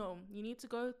 Ooh, no. You need to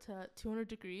go to 200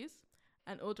 degrees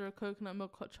and order a coconut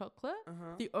milk hot chocolate.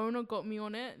 The owner got me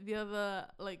on it the other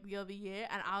year,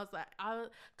 and I was like,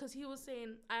 because he was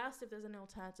saying, I asked if there's any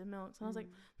alternative milks, and I was like,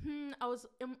 I'm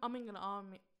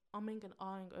gonna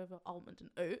eyeing over almond and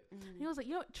oat. And he was like,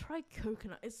 you know what, try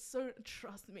coconut.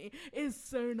 Trust me, it's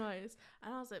so nice.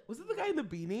 And I was like, was it the guy in the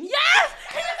beanie? Yes,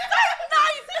 he was so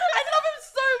nice. I love him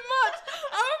so much.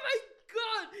 Oh my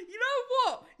god,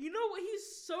 you know what? He's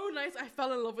so nice. I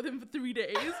fell in love with him for 3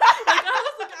 days.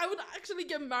 I would actually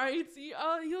get married to you.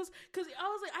 Because I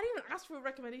was like, I didn't even ask for a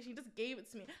recommendation. He just gave it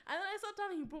to me. And then I sat down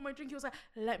and he brought my drink. He was like,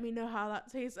 let me know how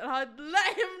that tastes. And I'd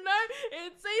let him know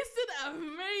it tasted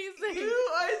amazing. You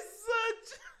are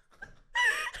such...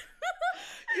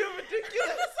 You're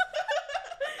ridiculous.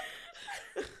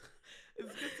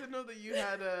 It's good to know that you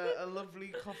had a lovely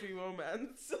coffee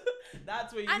romance.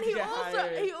 That's where you get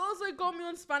hired. He also got me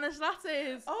on Spanish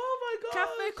lattes. Oh my gosh.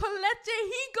 Cafe con leche.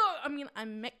 I mean,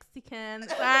 I'm Mexican.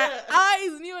 So I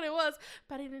always knew what it was,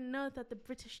 but I didn't know that the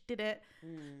British did it.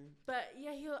 But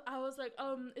yeah, I was like,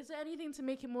 is there anything to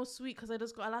make it more sweet? Because I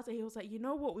just got a latte. He was like, you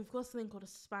know what? We've got something called a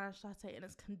Spanish latte, and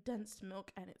it's condensed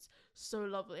milk, and it's so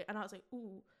lovely. And I was like,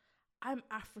 ooh, I'm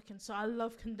African, so I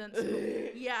love condensed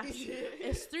milk. Yes,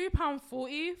 it's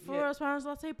 £3.40 for a Spanish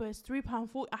latte, but it's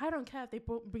 £3.40. I don't care if they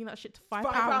bring that shit to £5.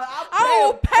 I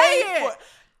will pay it.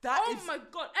 Oh my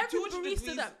god, every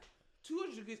barista that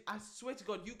 200 degrees, I swear to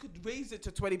God, you could raise it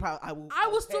to £20. I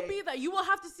will still be there. You will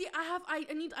have to see. I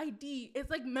need ID.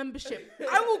 It's like membership.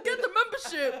 I will get the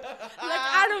membership. Like,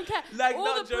 I don't care. Like, all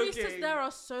not the baristas joking. there are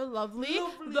so lovely.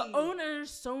 The owner is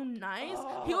so nice.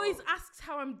 He always asks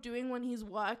how I'm doing when he's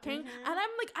working, and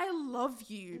I'm like, I love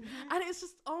you. And it's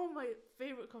just, my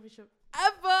favorite coffee shop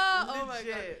ever. Oh my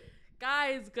god.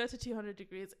 Guys, go to 200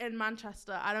 degrees in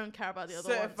Manchester. I don't care about the other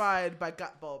ones. Certified by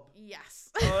Gat Bob.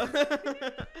 Yes.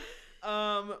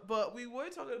 But we were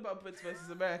talking about Brits versus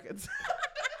Americans.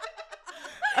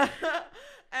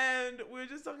 And we were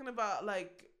just talking about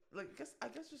like I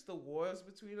guess just the wars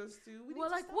between us two. Well,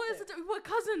 like, what is it? We're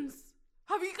cousins.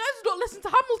 Have you guys not listened to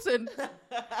Hamilton?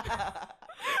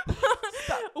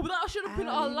 That should have been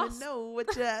our last. I know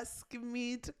what you're asking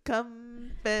me to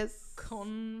confess.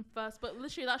 But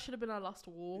literally, that should have been our last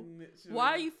war. Literally.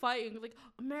 Why are you fighting? Like,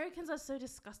 Americans are so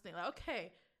disgusting. Like,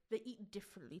 okay, they eat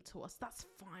differently to us. That's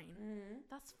fine.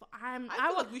 That's fine. I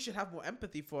feel like we should have more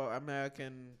empathy for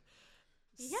American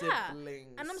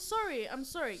siblings. And I'm sorry.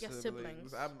 Yes,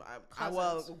 siblings.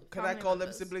 Can I call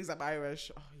them siblings? I'm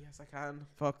Irish. Oh yes, I can.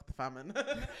 Fuck the famine.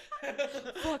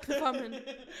 Fuck the famine.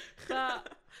 But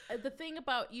the thing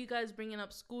about you guys bringing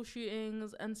up school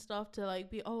shootings and stuff to like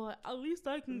be, at least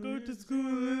I can go to school.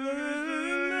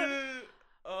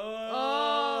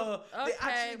 They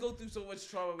actually go through so much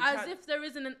trauma. As if there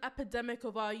isn't an epidemic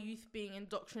of our youth being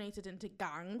indoctrinated into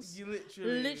gangs. You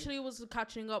literally was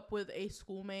catching up with a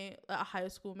schoolmate, a high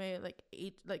schoolmate, like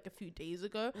a few days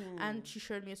ago, and she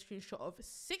showed me a screenshot of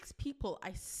 6 people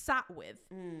I sat with.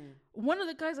 One of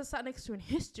the guys I sat next to in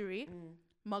history,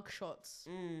 mugshots,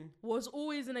 was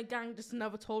always in a gang, just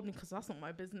never told me because that's not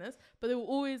my business, but they were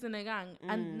always in a gang,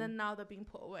 and then now they're being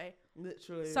put away.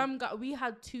 Literally. Some guy, we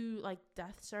had 2 like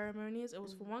death ceremonies. It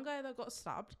was for one guy that got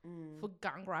stabbed for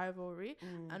gang rivalry,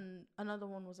 and another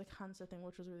one was a cancer thing,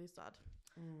 which was really sad.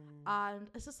 And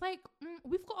it's just like,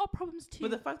 we've got our problems too.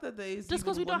 But the fact that there is just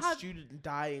even we one don't have student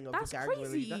dying of a gang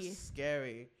really, that's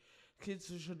scary.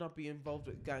 Kids should not be involved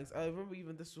with gangs. I remember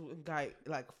even this one guy,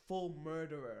 like full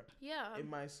murderer. Yeah. In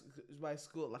my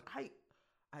school, like I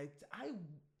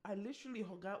literally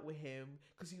hung out with him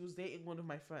because he was dating one of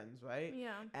my friends, right?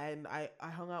 Yeah. And I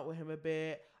hung out with him a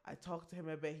bit. I talked to him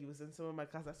a bit. He was in some of my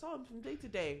class. I saw him from day to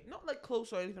day, not like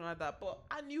close or anything like that, but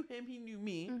I knew him. He knew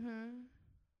me.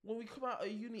 When we come out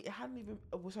of uni, it hadn't even.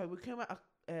 We came out.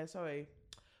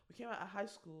 We came out of high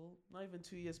school, not even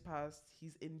 2 years past.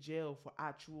 He's in jail for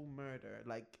actual murder.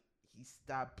 Like, he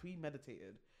stabbed,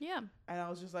 premeditated. Yeah. And I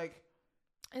was just like...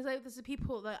 It's like, there's the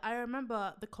people that... I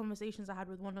remember the conversations I had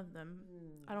with one of them.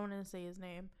 I don't want to say his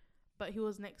name. But he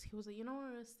was like, you know, one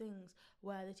of those things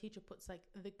where the teacher puts, like,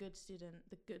 the good student,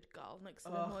 the good girl next to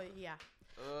the boy? Yeah.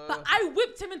 But I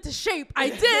whipped him into shape. I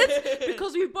did,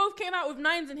 because we both came out with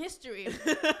 9s in history.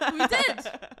 We did.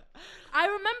 I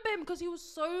remember him because he was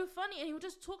so funny, and he would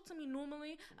just talk to me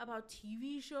normally about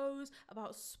TV shows,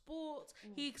 about sports.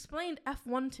 He explained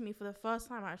F1 to me for the first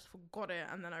time. I just forgot it,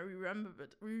 and then I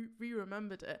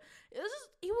re-remembered it.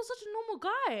 He was such a normal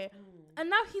guy, and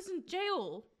now he's in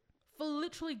jail for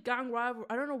literally gang rivalry.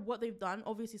 I don't know what they've done.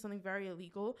 Obviously, something very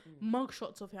illegal.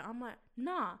 Mugshots of him. I'm like,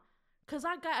 nah. Because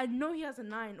that guy, I know he has a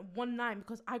 9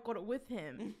 because I got it with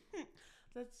him.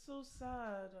 That's so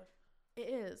sad. It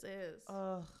is.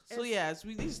 So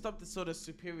we need to stop this sort of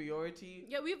superiority.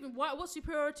 Yeah, what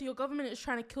superiority? Your government is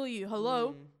trying to kill you.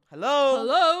 Hello?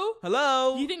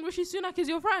 Hello? You think Rishi Sunak is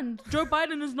your friend? Joe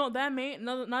Biden is not there, mate.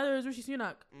 Neither is Rishi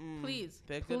Sunak. Please.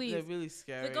 They're really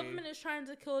scary. The government is trying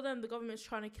to kill them. The government is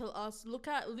trying to kill us. Look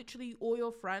at literally all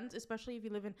your friends, especially if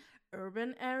you live in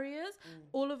urban areas.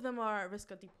 All of them are at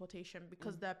risk of deportation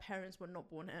because their parents were not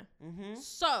born here.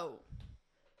 So...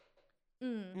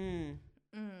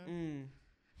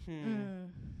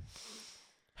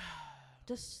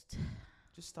 Just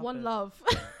stop one it. Love.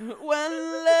 One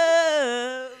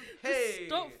love. Hey. Just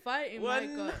stop fighting, my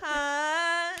God. One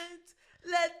heart.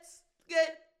 Let's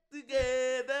get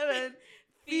together and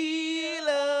feel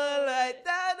alright.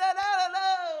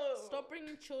 Stop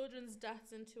bringing children's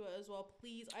deaths into it as well.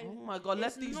 Please, oh my God, let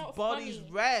it's these not bodies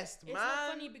funny. rest, It's man. not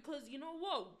funny because you know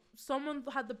what? Someone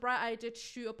had the bright idea to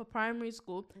shoot up a primary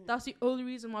school. That's the only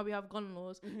reason why we have gun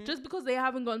laws. Just because they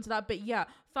haven't gotten to that bit. Yeah,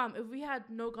 fam, if we had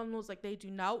no gun laws like they do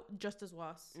now, just as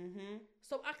worse.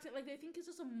 So acting like they think it's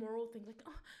just a moral thing. Like,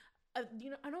 you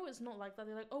know, I know it's not like that.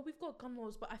 They're like, oh, we've got gun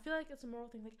laws, but I feel like it's a moral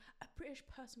thing. Like, a British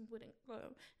person wouldn't go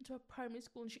into a primary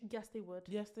school and shoot. Yes, they would.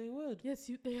 Yes, they would.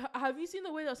 Yes, have you seen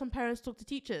the way that some parents talk to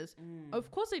teachers? Of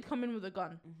course, they'd come in with a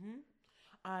gun.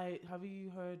 Have you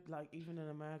heard, like, even in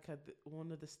America,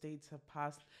 one of the states have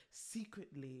passed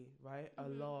secretly, right, a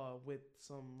law with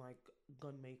some like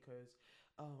gun makers,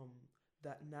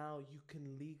 that now you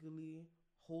can legally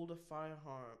hold a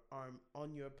firearm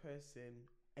on your person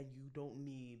and you don't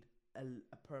need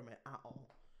a permit at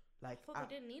all. Like, I thought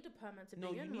they didn't need a permit to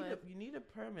begin you with. you need a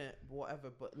permit,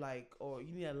 whatever, but like, or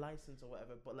you need a license or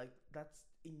whatever, but like that's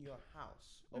in your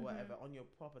house or whatever, on your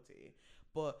property.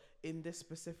 But in this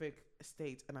specific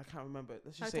state, and I can't remember,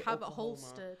 let's just say to have Oklahoma, it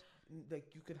holstered.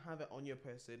 like you can have it on your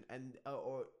person, and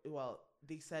or well,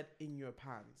 they said in your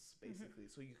pants basically,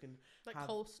 so you can Like have,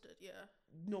 holstered, yeah.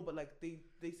 no, but like they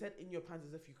said in your pants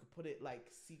as if you could put it like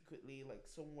secretly, like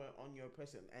somewhere on your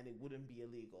person, and it wouldn't be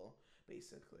illegal,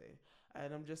 basically.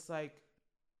 And I'm just like,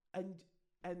 and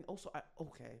also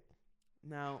okay,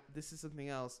 now this is something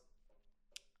else.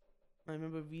 I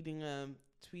remember reading a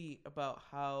tweet about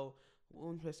how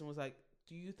one person was like,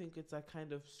 do you think it's like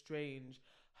kind of strange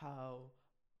how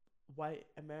white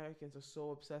Americans are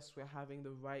so obsessed with having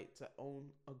the right to own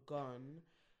a gun?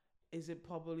 Is it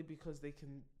probably because they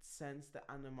can sense the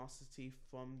animosity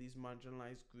from these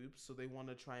marginalized groups, so they want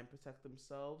to try and protect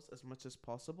themselves as much as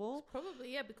possible?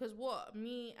 Probably, yeah, because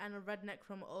me and a redneck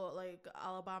from like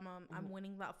Alabama, I'm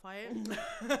winning that fight.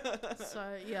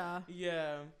 So yeah.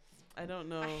 Yeah, I don't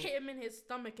know. I hit him in his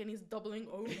stomach and he's doubling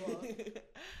over.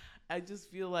 I just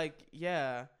feel like,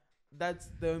 yeah, that's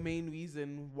the main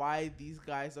reason why these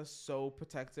guys are so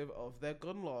protective of their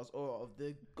gun laws or of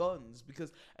their guns,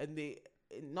 because, and they,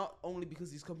 not only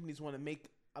because these companies want to make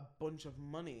a bunch of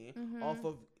money off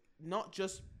of not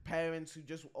just parents who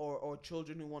just, or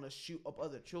children who want to shoot up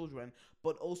other children,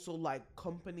 but also like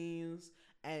companies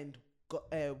and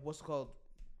what's called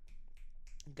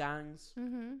gangs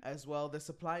as well. They're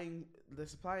supplying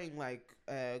like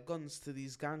guns to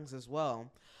these gangs as well.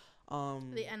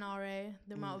 The NRA,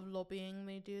 the amount of lobbying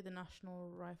they do, the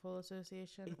National Rifle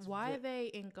Association. Why are they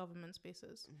in government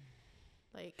spaces?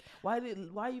 Like, why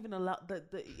even allow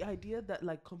the idea that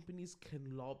like companies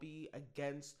can lobby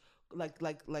against like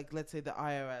let's say the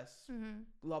IRS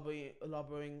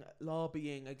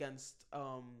lobbying against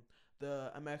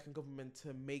the American government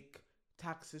to make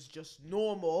taxes just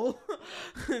normal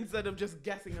instead of just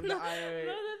guessing on the IRA.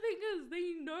 No, the thing is,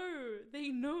 they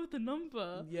know the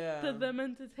number that they're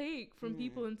meant to take from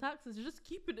people in taxes. You just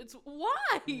keep it. It's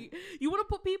why you want to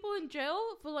put people in jail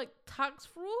for like tax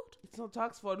fraud? It's not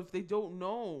tax fraud if they don't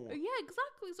know. Yeah,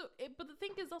 exactly. So, but the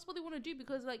thing is, that's what they want to do,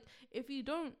 because like if you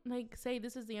don't like say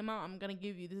this is the amount I'm gonna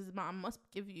give you, this is the amount I must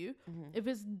give you. If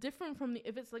it's different from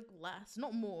if it's like less,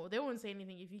 not more, they won't say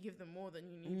anything if you give them more than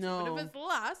you need. No. To. But if it's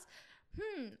less,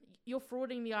 you're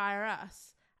frauding the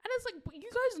IRS. And it's like, but you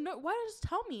guys know, why don't you just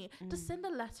tell me? Just send a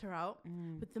letter out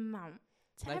with the amount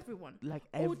to like, everyone.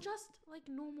 Or just like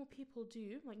normal people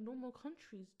do, like normal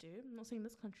countries do. I'm not saying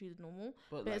this country is normal,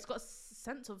 but like, it's got a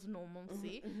sense of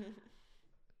normalcy.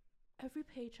 Every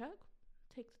paycheck,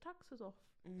 take the taxes off.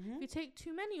 If you take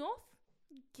too many off,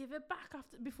 give it back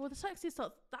before the tax year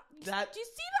starts. Do you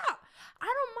see that? I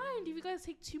don't mind if you guys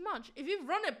take too much. If you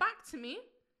run it back to me,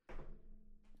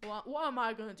 what am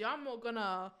I gonna do? I'm not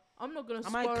gonna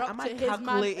square up to his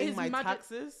calculating my magic.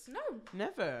 taxes? No,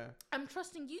 never. I'm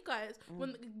trusting you guys.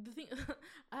 When the thing,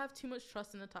 I have too much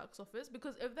trust in the tax office,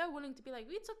 because if they're willing to be like,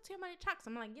 we took too many tax,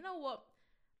 I'm like, you know what?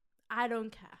 I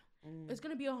don't care. It's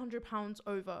gonna be £100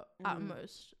 over at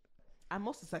most. At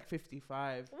most, it's like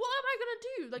 55. What am I gonna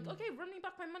do? Like, okay, run me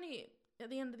back my money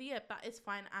at the end of the year. That is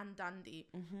fine and dandy.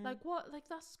 Like what? Like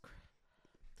that's.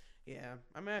 Yeah,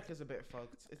 America's a bit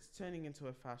fucked. It's turning into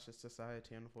a fascist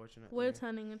society, unfortunately. We're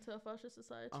turning into a fascist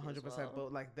society. 100%,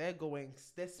 but like they're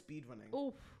speed running.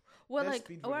 Oh, we're like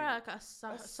a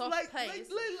soft like,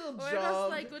 place.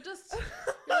 We're just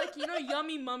like, you know,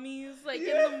 yummy mummies, like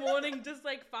in the morning, just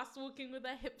like fast walking with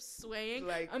their hips swaying.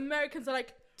 Like Americans are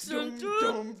like dum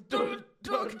dum dum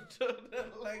dum,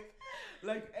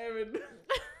 like Aaron.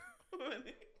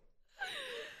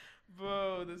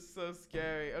 Bro, this is so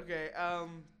scary. Okay,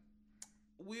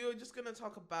 we are just gonna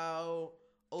talk about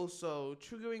also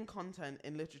triggering content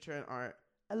in literature and art.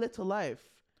 A Little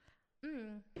Life.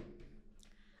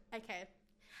 Okay.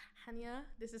 Hania,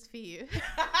 this is for you.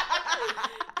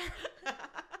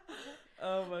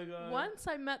 Oh my god. Once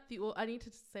I met I need to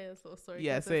say this little story.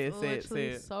 Yeah, say it.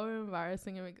 It's so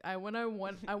embarrassing. I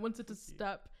wanted to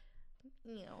step.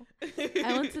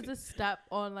 I wanted to step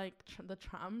on like the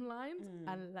tram lines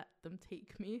and let them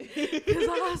take me because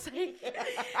I was like,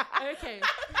 okay.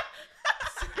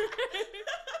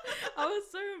 I was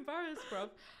so embarrassed, bro.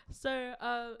 So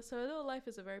A Little Life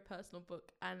is a very personal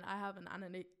book, and I have an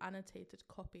annotated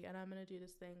copy, and I'm gonna do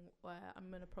this thing where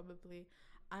I'm gonna probably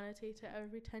annotate it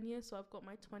every 10 years. So I've got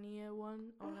my 20-year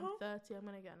one. When I'm 30, I'm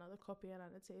gonna get another copy and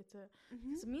annotate it.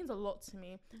 It means a lot to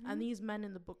me. And these men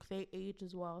in the book, they age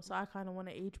as well, so I kind of want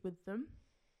to age with them.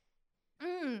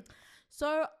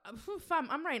 So, fam,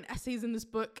 I'm writing essays in this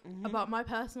book about my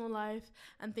personal life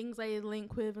and things I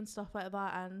link with and stuff like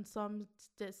that, and some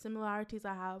similarities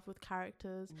I have with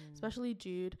characters, especially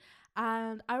Jude.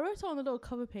 And I wrote it on a little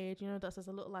cover page, that says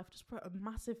A Little Life. Just wrote a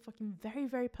massive, fucking, very,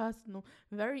 very personal,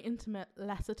 very intimate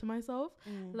letter to myself,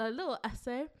 like a little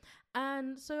essay.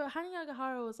 And so Hania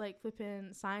Agahara was like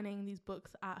flipping signing these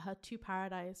books at her To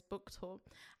Paradise book tour,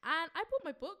 and I bought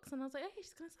my books and I was like, hey,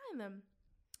 she's gonna sign them.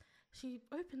 She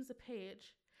opens the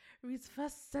page, reads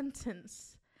first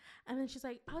sentence, and then she's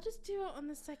like, I'll just do it on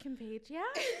the second page, yeah?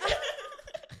 I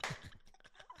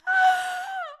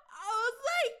was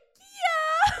like,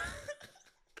 yeah!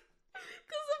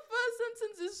 Because the first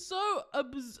sentence is so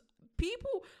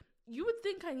people, you would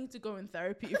think I need to go in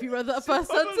therapy if you read that first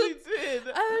sentence. Did.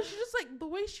 And then she just like, the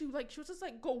way she was just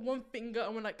like, got one finger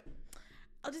and we're like,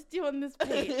 I'll just do it on this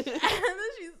page. And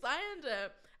then she signed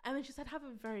it. And then she said, have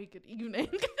a very good evening. And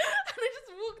I just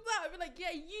walked out. I'd be like,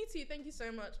 yeah, you too. Thank you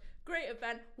so much. Great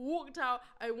event. Walked out.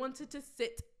 I wanted to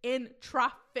sit in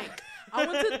traffic. I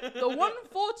wanted the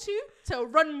 142 to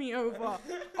run me over.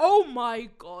 Oh my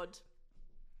God.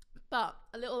 But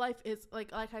A Little Life is,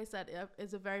 like I said,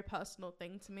 is a very personal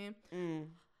thing to me.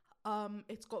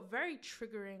 It's got very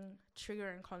triggering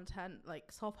content,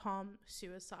 like self-harm,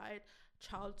 suicide,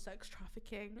 child sex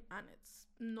trafficking, and it's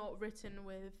not written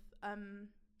with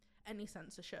any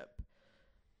censorship.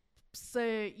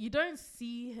 So you don't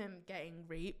see him getting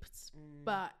raped,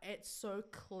 but it's so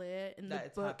clear in the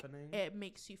book. Happening. It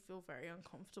makes you feel very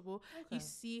uncomfortable. Okay. You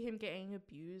see him getting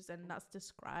abused, and that's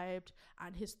described,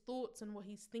 and his thoughts and what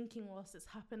he's thinking whilst it's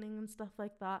happening and stuff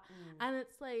like that. And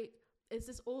it's like, it's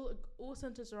this all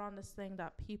centers around this thing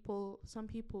that some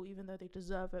people, even though they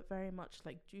deserve it very much,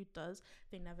 like Jude does,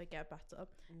 they never get better.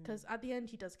 Because at the end,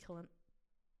 he does kill him.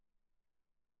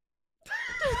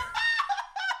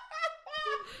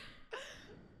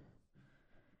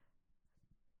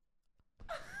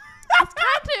 It's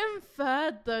kind of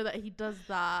inferred though that he does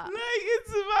that. Like,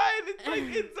 it's fine.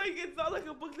 It's not like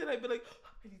a book that I'd be like, oh,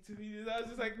 I need to read it. I was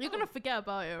just like, you're gonna forget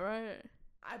about it, right?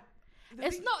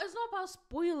 It's not about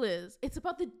spoilers. It's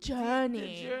about the journey.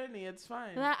 The journey, it's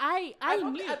fine. Like,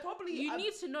 you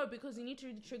need to know, because you need to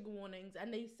read the trigger warnings,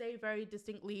 and they say very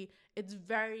distinctly. It's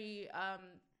very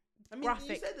graphic.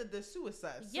 You said that there's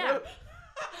suicide. Yeah.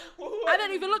 And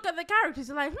then if you look at the characters,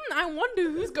 you're like, I wonder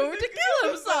who's going to kill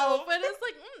himself. And it's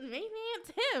like, maybe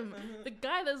it's him. The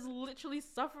guy that's literally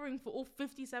suffering for all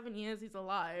 57 years he's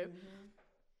alive.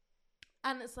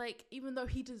 And it's like, even though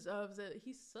he deserves it,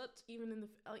 he's such,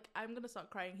 I'm going to start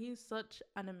crying. He's such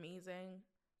an amazing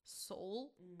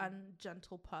soul and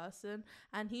gentle person.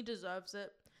 And he deserves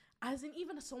it. As in,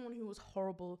 even as someone who was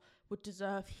horrible would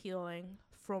deserve healing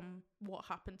from what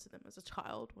happened to them as a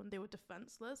child when they were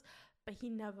defenseless. But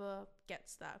he never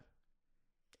gets that.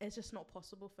 It's just not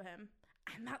possible for him.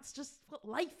 And that's just what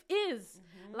life is.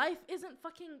 Life isn't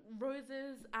fucking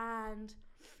roses and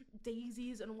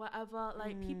daisies and whatever.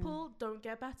 Like, people don't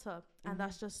get better. And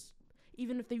that's just,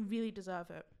 even if they really deserve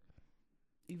it.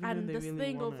 And this really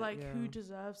thing of like, who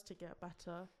deserves to get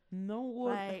better? No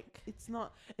one. Like, it's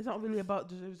not really about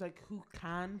deserves. Like, who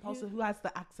can possibly, who has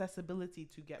the accessibility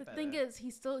to get better. The thing is,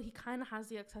 he kind of has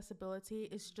the accessibility.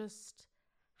 It's just,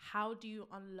 how do you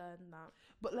unlearn that?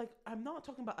 But like, I'm not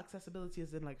talking about accessibility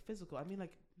as in like physical. I mean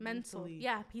like mentally.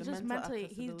 Yeah, he's just mentally.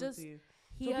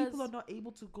 People are not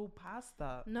able to go past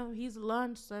that. No, he's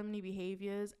learned so many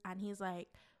behaviors, and he's like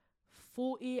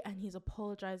 40, and he's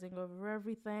apologizing over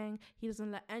everything. He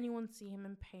doesn't let anyone see him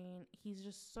in pain. He's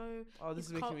just so. Oh, this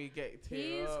is making me get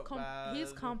tear up.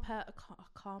 He's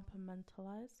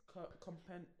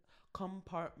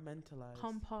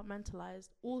compartmentalized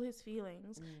all his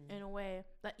feelings in a way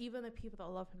that even the people that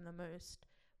love him the most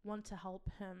want to help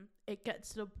him. It gets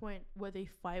to the point where they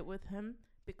fight with him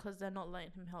because they're not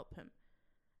letting him help him.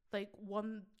 Like,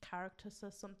 one character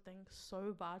says something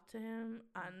so bad to him,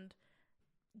 and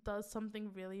does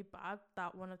something really bad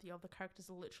that one of the other characters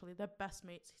are literally their best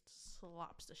mates,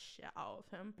 slaps the shit out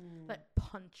of him, like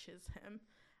punches him,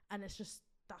 and it's just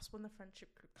that's when the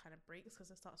friendship group kind of breaks,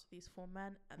 because it starts with these four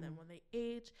men, and then when they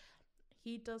age,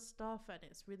 he does stuff and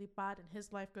it's really bad and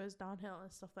his life goes downhill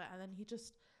and stuff like that. And then he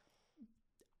just,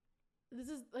 this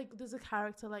is like, there's a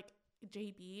character like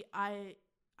JB, I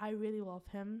really love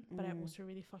him, but I also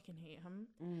really fucking hate him.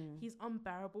 He's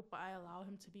unbearable, but I allow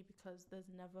him to be because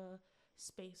there's never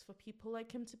space for people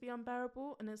like him to be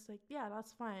unbearable. And it's like, yeah,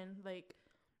 that's fine. Like,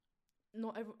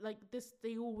 not every, like this,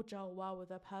 they all gel well with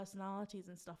their personalities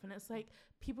and stuff. And it's like,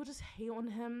 people just hate on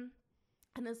him.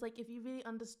 And it's like, if you really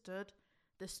understood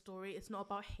this story, it's not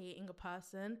about hating a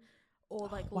person or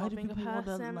like loving a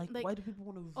person. Why do people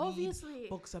want to read obviously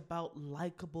books about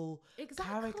likable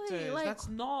exactly characters? like, that's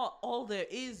not all there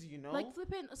is, you know. Like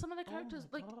flipping some of the characters,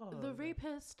 like the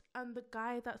rapist and the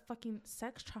guy that fucking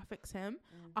sex traffics him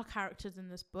are characters in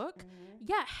this book.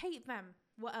 Yeah, hate them,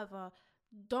 whatever.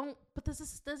 Don't. But there's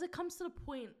it comes to the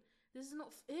point. This is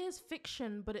not. It is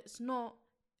fiction, but it's not.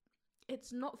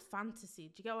 It's not fantasy.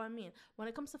 Do you get what I mean? When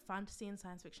it comes to fantasy and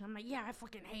science fiction, I'm like, yeah, I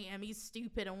fucking hate him. He's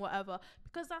stupid and whatever.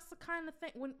 Because that's the kind of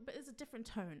thing. But it's a different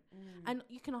tone. And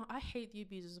you can. I hate the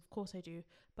abusers, of course I do.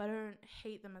 But I don't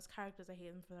hate them as characters. I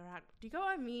hate them for their act. Do you get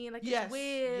what I mean? Like, it's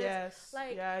weird. Yes.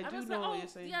 Like, yeah, I do know what you're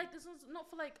saying. Yeah, like, this one's not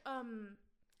for like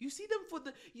You see them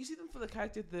for the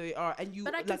character they are, and you.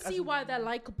 But I can see why they're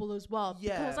likable as well.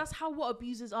 Yeah. Because that's how what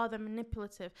abusers are. They're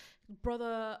manipulative.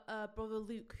 Brother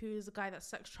Luke, who's the guy that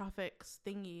sex traffics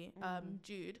thingy,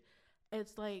 Jude.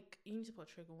 It's like, you need to put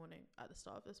a trigger warning at the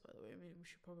start of this, by the way. I mean, we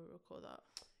should probably record that.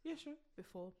 Yeah, sure.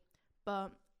 Before,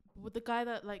 but with the guy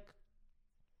that like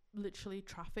literally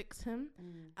traffics him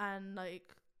and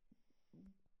like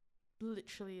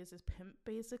literally is his pimp,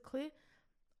 basically.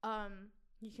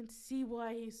 You can see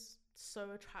why he's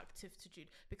so attractive to Jude.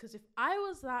 Because if I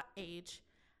was that age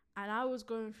and I was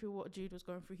going through what Jude was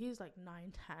going through, he's like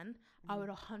 9, 10, I would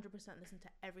 100% listen to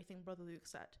everything Brother Luke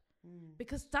said.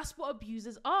 Because that's what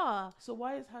abusers are. So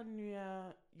why is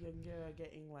Hanya Younger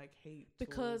getting like hate?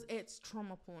 Because it's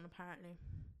trauma porn, apparently.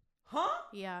 Huh?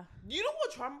 Yeah. You know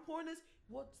what trauma porn is?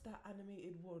 What's that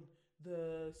animated one?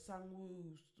 The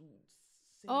Sangwoo.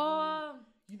 Oh.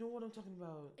 You know what I'm talking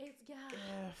about? It's, yeah.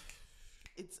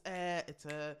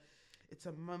 It's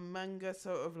a manga,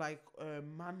 sort of like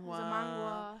manhwa.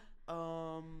 It's a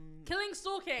manhwa. Killing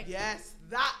stalking. Yes,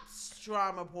 that's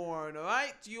trauma porn. All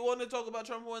right. Do you want to talk about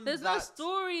trauma porn? There's no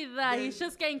story there. He's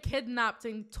just getting kidnapped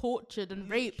and tortured and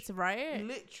raped, right?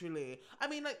 Literally. I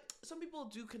mean, like, some people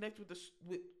do connect with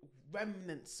with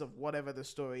remnants of whatever the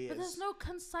story is. But there's no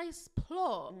concise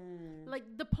plot. Like,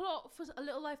 the plot for A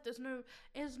Little Life, it's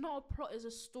not a plot, it's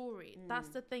a story. That's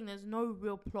the thing. There's no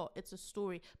real plot. It's a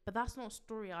story. But that's not a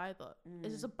story either.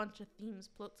 It's just a bunch of themes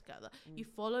put together. You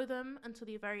follow them until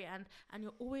the very end, and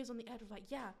you're always on the edge of like,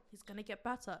 yeah, he's gonna get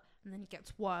better, and then he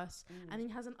gets worse, and then he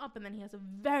has an up, and then he has a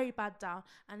very bad down,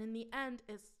 and in the end,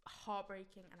 it's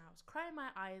heartbreaking. And I was crying my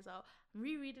eyes out. I'm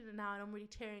rereading it now, and I'm really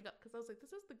tearing up because I was like,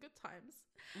 this is the good times.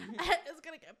 It's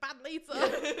gonna get bad later.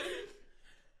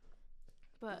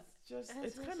 But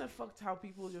it's kind of fucked how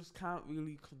people just can't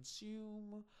really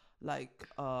consume like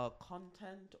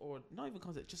content, or not even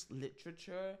content, just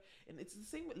literature. And it's the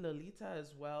same with Lolita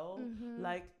as well.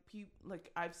 Like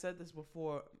I've said this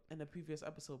before in a previous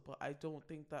episode, but I don't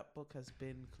think that book has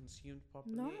been consumed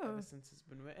properly ever since it's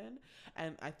been written.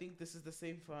 And I think this is the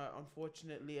same for,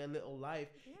 unfortunately, A Little Life.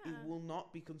 It will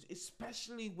not be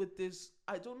especially with this.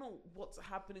 I don't know what's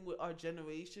happening with our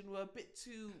generation. We're a bit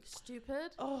too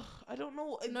stupid. Oh, I don't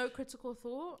know. No critical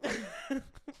thought.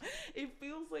 It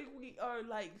feels like we are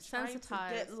like trying to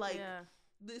get like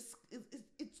this.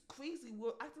 It's crazy.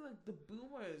 We're acting like the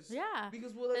boomers. Yeah,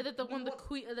 because we're like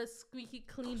the squeaky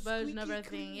clean version of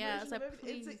everything. Yeah, it's like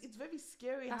it's very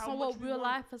scary. That's not what real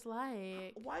life is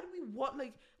like. Why do we want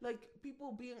like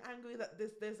people being angry that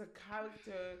there's a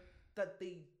character that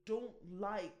they don't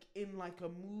like in like a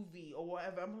movie or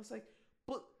whatever? I'm just like,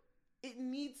 but it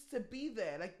needs to be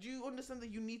there. Like, do you understand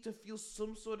that you need to feel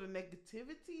some sort of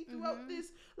negativity throughout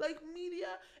this like media?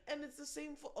 And it's the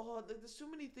same for there's so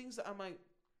many things that I'm like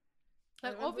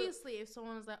obviously if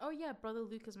someone is like, oh yeah, Brother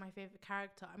Luke is my favorite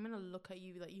character, I'm gonna look at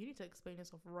you like, you need to explain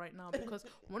yourself right now, because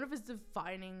one of his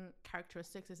defining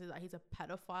characteristics is that he's a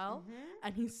pedophile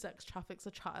and he sex traffics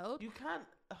a child. You can't.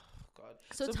 Oh God.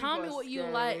 So tell me what you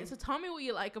like. So tell me what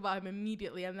you like about him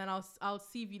immediately, and then I'll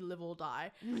see if you live or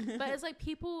die. But it's like,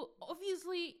 people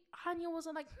obviously, Hanya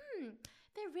wasn't like,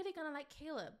 they're really gonna like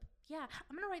Caleb. Yeah,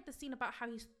 I'm gonna write the scene about how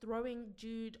he's throwing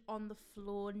Jude on the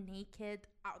floor naked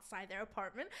outside their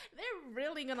apartment. They're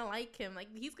really gonna like him. Like,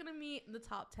 he's gonna be in the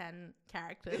top 10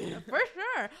 characters for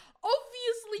sure.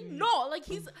 Obviously not. Like,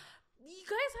 you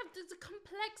guys have this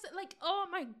complex, like, oh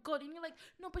my god, and you're like,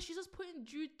 no, but she's just putting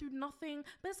Jude through nothing.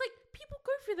 But it's like, people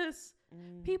go through this.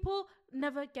 People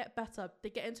never get better. They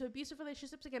get into abusive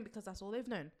relationships again because that's all they've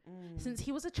known. Since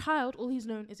he was a child, all he's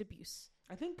known is abuse.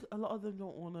 I think a lot of them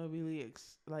don't want to really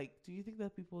do you think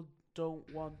that people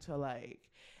don't want to like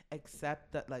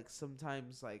accept that like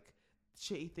sometimes like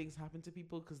shitty things happen to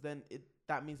people, because then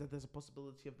that means that there's a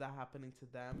possibility of that happening to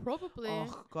them? Probably.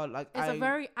 Oh god, like it's a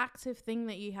very active thing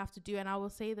that you have to do, and I will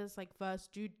say this, like,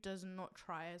 first, Jude does not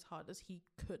try as hard as he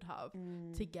could have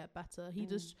to get better. He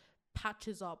just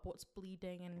patches up what's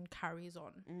bleeding and carries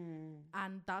on,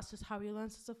 and that's just how he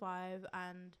learns to survive.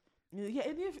 And yeah,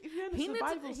 and if you're in a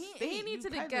survival state, he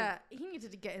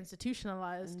needed to get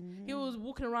institutionalized. He was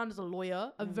walking around as a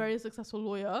lawyer, a very successful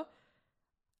lawyer.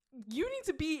 You need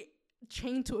to be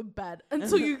chained to a bed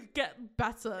until you get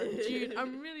better, Jude.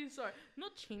 I'm really sorry.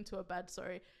 Not chained to a bed,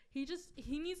 sorry. He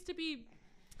needs to be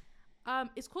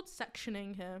it's called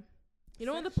sectioning here. You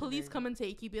know, when the police come and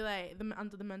take you, be like,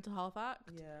 under the Mental Health Act?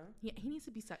 Yeah, he needs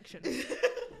to be sectioned.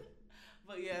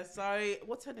 But yeah, sorry.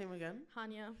 What's her name again?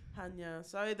 Hanya.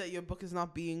 Sorry that your book is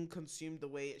not being consumed the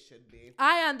way it should be.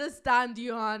 I understand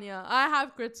you, Hanya. I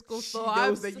have critical thought. She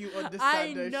knows that you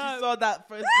understand her. She saw that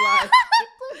first line.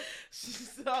 She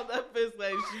saw that first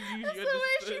line. She knew you understood. The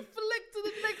way she flicked to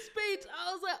the next page,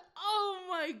 I was like, oh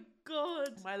my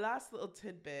god. My last little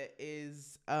tidbit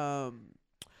is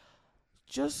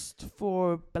just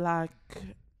for black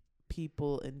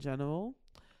people in general,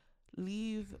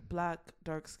 leave black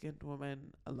dark-skinned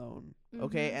women alone,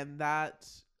 okay? And that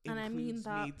includes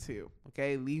me too,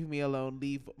 okay? Leave me alone.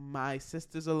 Leave my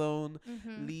sisters alone.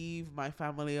 Leave my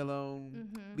family alone.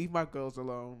 Leave my girls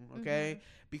alone, okay?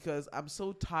 Because I'm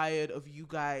so tired of you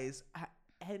guys at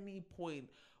any point,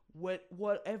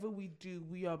 whatever we do,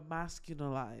 we are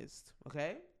masculinized,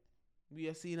 okay? We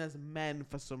are seen as men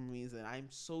for some reason. I'm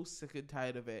so sick and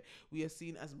tired of it. We are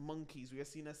seen as monkeys. We are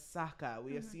seen as Saka.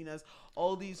 We are seen as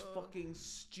all these fucking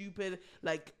stupid,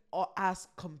 like, ass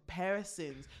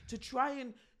comparisons to try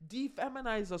and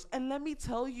defeminize us. And let me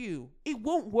tell you, it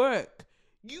won't work.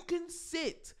 You can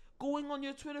sit going on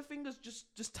your Twitter fingers,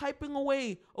 just typing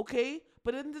away, okay?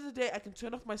 But at the end of the day, I can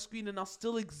turn off my screen and I'll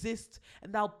still exist,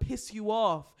 and I'll piss you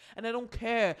off. And I don't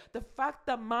care. The fact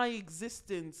that my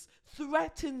existence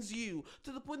threatens you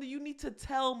to the point that you need to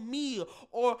tell me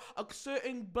or a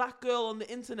certain black girl on the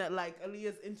internet, like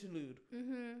Aaliyah's interlude.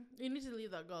 You need to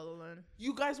leave that girl alone.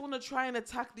 You guys want to try and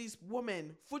attack these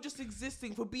women for just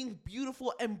existing, for being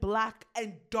beautiful and black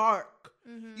and dark.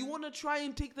 You want to try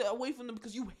and take that away from them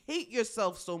because you hate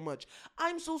yourself so much.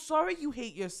 I'm so sorry you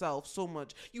hate yourself so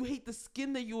much. You hate the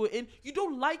skin that you were in. You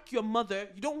don't like your mother.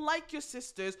 You don't like your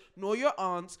sisters, nor your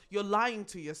aunts. You're lying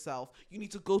to yourself. You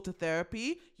need to go to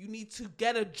therapy. You need to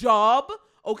get a job,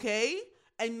 okay?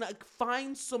 And like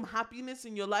find some happiness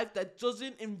in your life that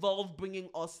doesn't involve bringing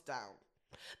us down.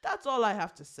 That's all I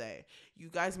have to say. You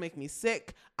guys make me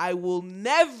sick. I will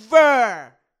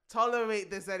never tolerate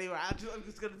this anyway. I'm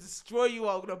just gonna destroy you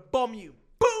all. I'm gonna bomb you.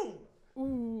 Boom.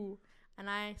 Ooh. And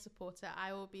I support it.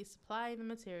 I will be supplying the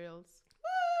materials.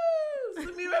 Woo!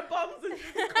 Samira Bombs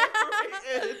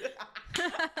Incorporated.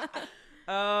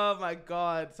 Oh my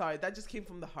god. Sorry, that just came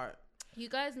from the heart. You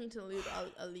guys need to leave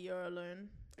Aaliyah alone.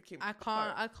 I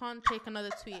can't take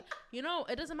another tweet. You know,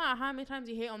 it doesn't matter how many times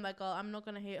you hate on that girl. I'm not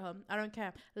gonna hate her. I don't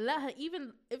care. Let her,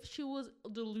 even if she was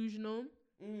delusional,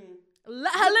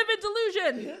 let her live in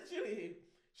delusion. Literally.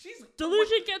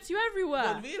 Delusion gets you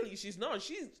everywhere. But really, she's not.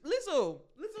 She's Lizzo.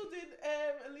 Lizzo did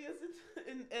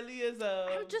Aaliyah's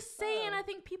I'm just saying, I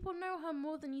think people know her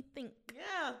more than you think.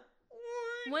 Yeah.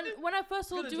 When I first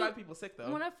saw drive people sick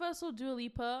though. When I first saw Dua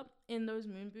Lipa in those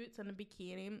moon boots and a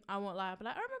bikini, I won't lie, but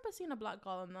like, I remember seeing a black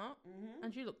girl in that,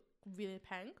 and she looked really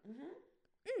pink.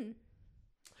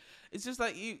 It's just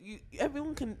like you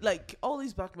everyone can, like, all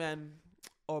these black men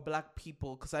or black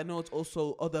people, because I know it's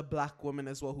also other black women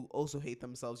as well who also hate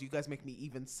themselves. You guys make me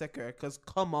even sicker, because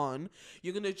come on,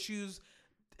 you're gonna choose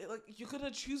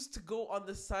to go on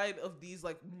the side of these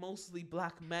like mostly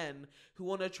black men who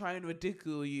want to try and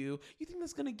ridicule you. You think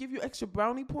that's gonna give you extra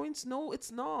brownie points? No,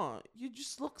 it's not. You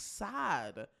just look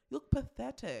sad. You look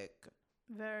pathetic.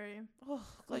 Very. Oh,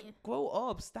 like, grow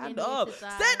up. Stand up.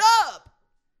 Stand up.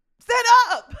 Stand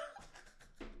up.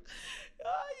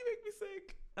 You make me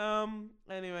sick.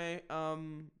 Anyway,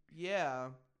 yeah.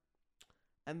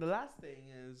 And the last thing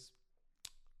is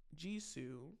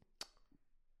Jisoo.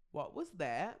 What was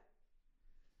that?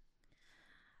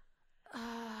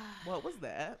 What was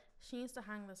that? She needs to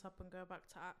hang this up and go back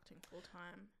to acting full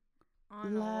time. I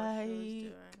don't know what she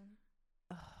was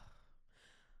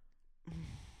doing.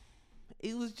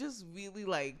 It was just really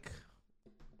like,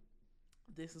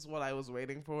 this is what I was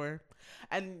waiting for.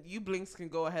 And you blinks can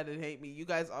go ahead and hate me. You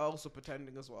guys are also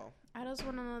pretending as well. I just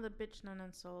want another bitch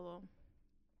Nanan solo.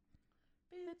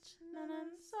 Bitch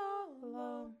Nanan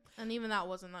solo. And even that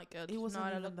wasn't that good. It wasn't now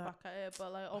I even look that. back at it,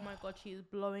 but like, oh my god, she's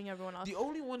blowing everyone else. The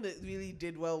only one that really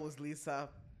did well was Lisa.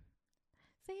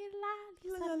 Say la,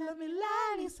 Lisa, love me,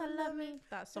 la, Lisa, love me.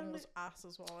 That song was ass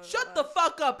as well. Shut the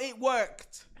fuck up. It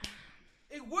worked.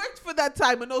 It worked for that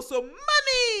time. And also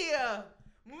money.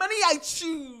 Money I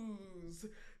choose.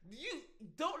 You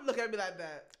don't look at me like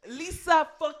that. Lisa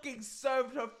fucking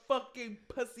served her fucking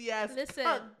pussy ass. Listen.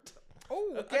 Cunt.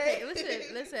 Oh, okay.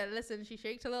 Listen. She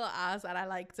shaked her little ass and I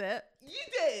liked it. You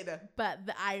did. But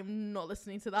I'm not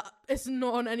listening to that. It's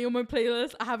not on any of my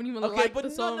playlists. I haven't even liked the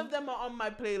song. None of them are on my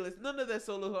playlist. None of their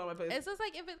solos are on my playlist. It's just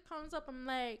like if it comes up, I'm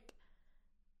like,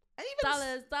 And even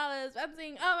dollars. I'm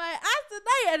saying, oh my ass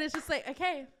tonight. And it's just like,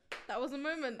 okay, that was a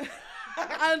moment.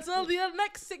 Until the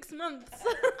next 6 months.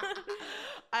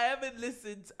 I haven't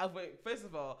listened. Wait, first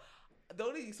of all, the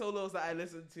only solos that I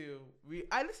listen to,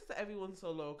 I listen to everyone's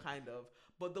solo kind of,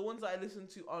 but the ones that I listen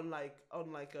to on I'm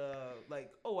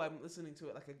listening to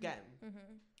it like again.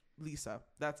 Mm-hmm. Lisa,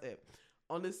 that's it.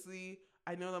 Honestly,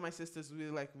 I know that my sisters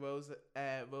really like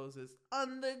Roses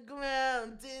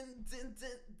Underground,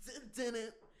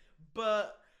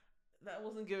 but that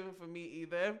wasn't given for me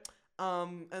either.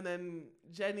 And then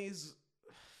Jenny's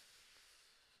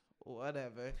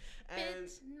whatever. And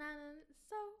bitch,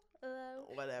 solo.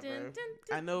 whatever. Dun, dun,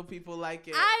 dun. I know people like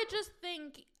it. I just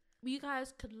think you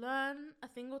guys could learn a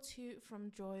thing or two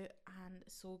from Joy and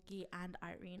Sorgi and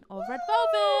Irene of Red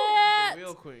Velvet. The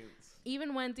real queens.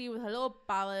 Even Wendy with her little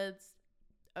ballads.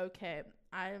 Okay,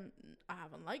 I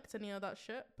haven't liked any of that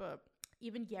shit, but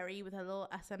even Yeri with her little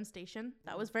SM station,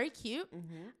 that was very cute.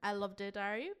 Mm-hmm. I loved it,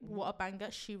 Diary. What a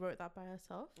banger. She wrote that by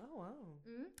herself. Oh wow.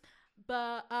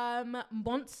 But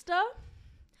Monster,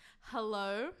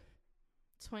 Hello,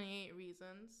 28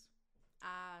 Reasons,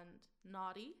 and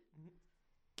Naughty.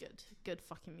 Good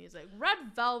fucking music. Red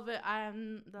Velvet,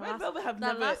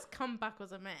 the last comeback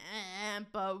was a man,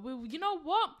 but you know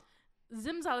what?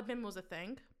 Zimzalabim was a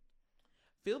thing.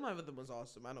 Feel My Rhythm was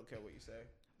awesome. I don't care what you say.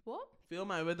 What? Feel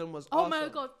My Rhythm was Oh awesome. my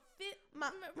god. Feel My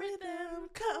rhythm,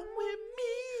 come with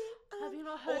me. Have you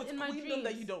not heard it's In My Queendom Dreams?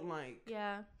 that you don't like.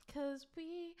 Yeah. Cause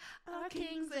we are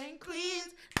kings and queens.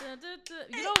 queens. Da, da, da.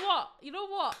 You know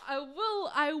what? I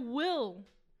will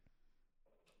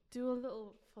do a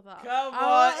little for that. Come on.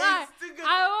 I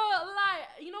won't lie.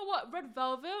 You know what? Red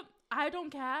Velvet, I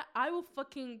don't care. I will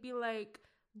fucking be like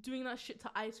doing that shit to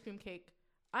Ice Cream Cake.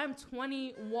 I'm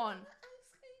 21.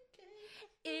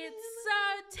 It's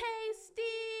so tasty.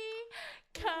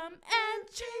 Come and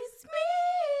chase me.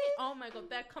 Oh my god,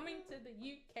 they're coming to the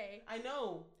UK. I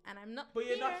know. And I'm not But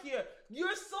you're not here.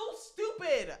 You're so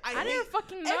stupid. I didn't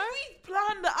fucking know. Every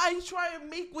plan that I try and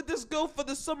make with this girl for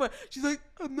the summer, she's like,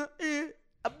 I'm not here.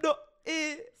 I'm not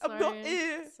here. I'm not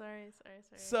here. Sorry.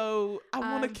 So I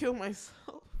want to kill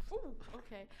myself. Ooh,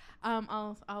 okay.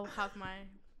 I'll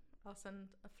send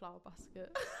a flower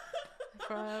basket.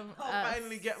 From I'll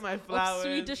finally get my flowers.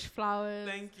 Swedish flowers.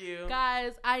 Thank you.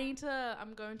 Guys, I'm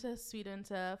going to Sweden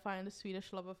to find a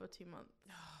Swedish lover for 2 months.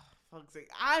 Fuck's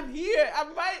sake. I'm here.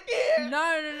 I'm right here. No.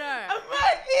 I'm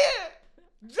right here.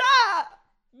 Ja.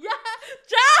 Yeah.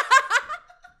 Ja.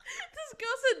 This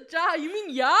girl said ja. You mean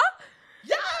yeah?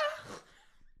 Yeah.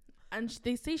 And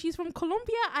they say she's from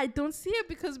Colombia. I don't see it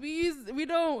because we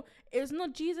don't. It's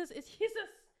not Jesus. It's Jesus.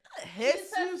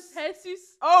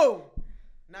 Jesus. Oh.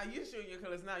 Now you're showing your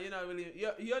colors. Now you're not really.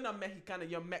 You're not Mexicana.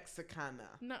 You're Mexicana.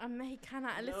 No, I'm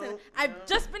Mexicana. Listen, I've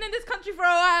just been in this country for a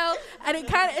while, and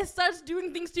it starts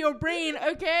doing things to your brain.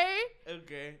 Okay.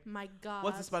 Okay. My God.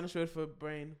 What's the Spanish word for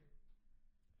brain?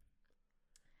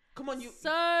 Come on, you.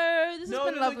 So this has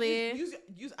been lovely.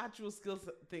 Use actual skills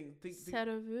thing.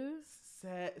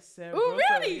 Cerveau. Oh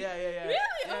really? Yeah.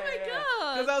 Really? Oh my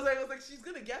God. Because I was like, she's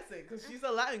gonna guess it because she's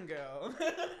a Latin girl.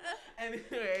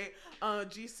 Anyway,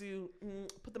 Jisoo,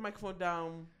 put the microphone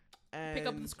down and pick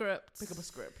up the script.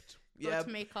 Yeah, to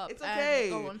makeup. It's okay.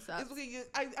 And go on set. It's okay.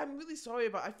 I'm really sorry,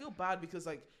 but I feel bad because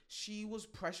like she was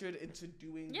pressured into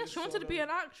doing. Yeah, she wanted to be an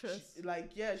actress.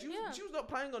 She was not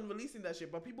planning on releasing that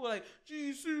shit, but people were like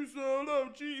Jisoo solo,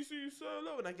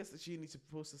 and I guess that she needs to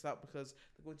post this out because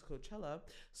they're going to Coachella,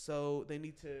 so they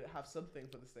need to have something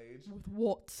for the stage. With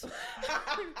what?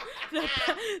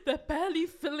 they're barely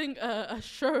filling a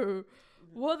show.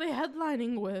 What are they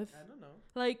headlining with? I don't know.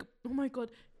 Like, oh my God.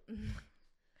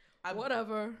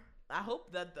 Whatever. I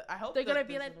hope that they're gonna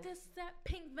be like, this that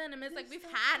pink venom. It's like we've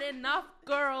had enough,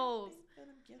 girls.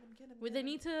 Get him.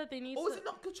 They need. Oh, is it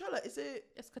not Coachella? Is it?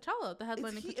 It's Coachella. The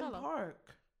headline in It's Heaton Coachella.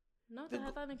 Park. No, the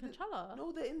headline in Coachella.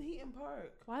 No, they're in Heaton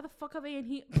Park. Why the fuck are they in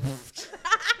Heaton? For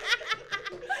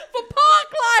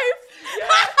Park Life.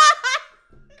 Yeah.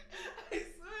 I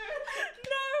swear.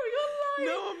 No, you're lying.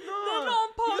 No, I'm not. They're not on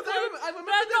Park Life. I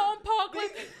remember They're not on Park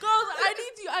Life.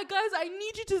 Girls, I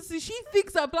need you to see. She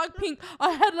thinks that Blackpink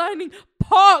are headlining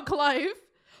Park Life.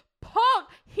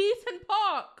 Heaton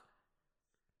Park.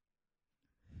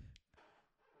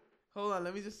 Hold on,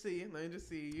 let me just see.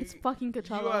 It's fucking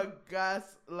Coachella. You are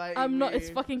gaslighting I'm not. me. It's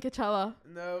fucking Coachella.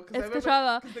 No, it's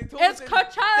Coachella. It's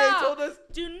Coachella. They told us.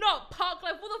 Do not Park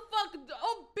Life. What the fuck?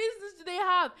 What business do they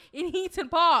have in Heaton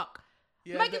Park?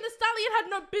 Yeah, Megan Thee Stallion had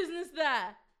no business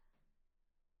there.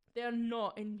 They are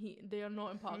not in They are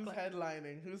not in Park Life.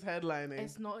 Who's headlining?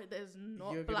 It's not. There's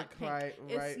not You're Blackpink. Right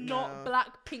it's now. not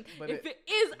Blackpink. But if it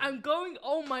is, I'm going.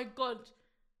 Oh my god.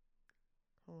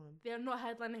 Hold on. They are not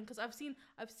headlining because I've seen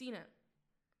it.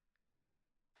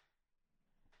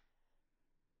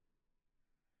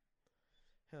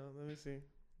 Hell, let me see.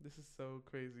 This is so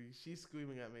crazy. She's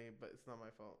screaming at me, but it's not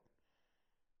my fault.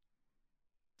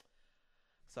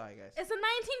 Sorry, guys. It's a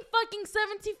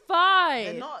 1975.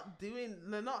 They're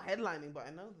not headlining, but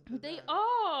I know that they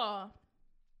are.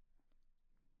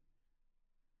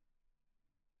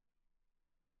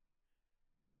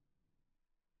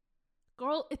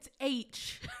 Girl, it's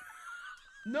H.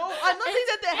 No, I'm not saying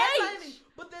that they're headlining,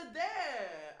 but they're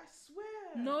there. I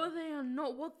swear. No, they are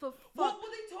not. What the fuck? What were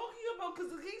they talking about?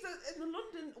 Because the things in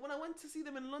London, when I went to see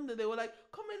them in London, they were like,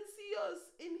 "Come and see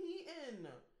us in Heaton,"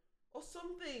 or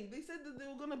something. They said that they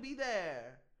were gonna be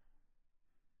there.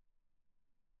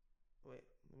 Wait,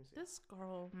 let me see. This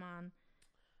girl, man.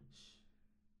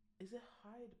 Is it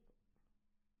Hyde?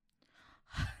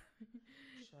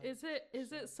 Is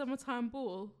it Summertime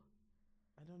Ball?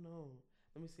 I don't know.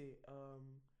 Let me see.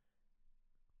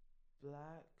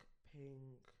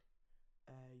 Blackpink,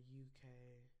 UK,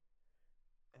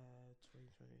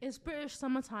 2020. It's British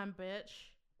Summertime,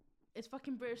 bitch. It's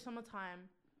fucking British Summertime.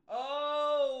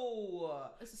 Oh!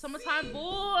 It's a Summertime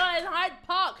Ball in Hyde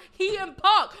Park, Heaton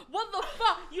Park. What the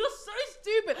fuck? You're so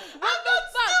stupid. I'm not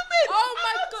stupid. Oh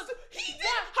my god.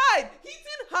 Heaton Hyde.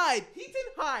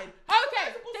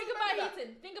 Okay, think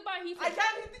about Heaton. I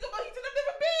can't think about Heaton. I've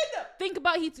never been. Think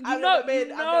about Heaton. I've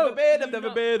never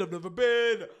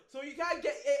been. So you can't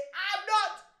get it. I'm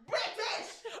not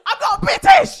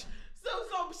British. So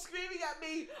stop screaming at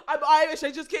me. I'm Irish.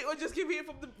 I just came here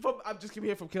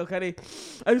from Kilkenny. So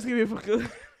stop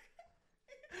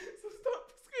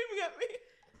screaming at me.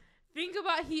 Think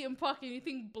about Heaton Park and you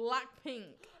think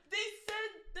Blackpink. They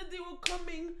said that they were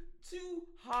coming to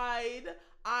Hyde.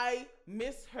 I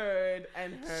misheard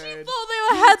and heard. She thought they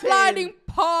were headlining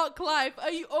Park Life. Are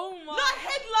you? Oh my. Not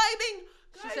headlining.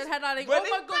 She said headlining. Run Oh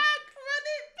my it god. Run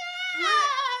it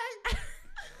back.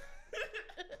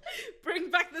 Bring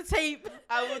back the tape.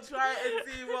 I will try and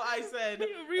see what I said.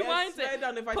 Rewind it.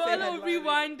 Put a little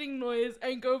rewinding noise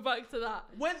and go back to that.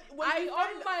 When on my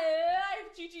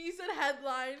life, Gigi, you said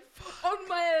headline. On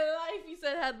my life, you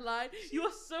said headline. You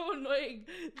are so annoying.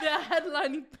 They're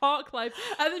headlining Park Life.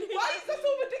 And then why is that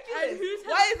so ridiculous?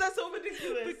 Why is that so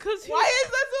ridiculous?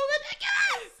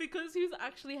 Because who's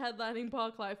actually headlining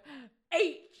Park Life?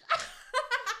 H.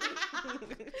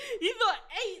 You thought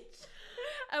H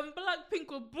and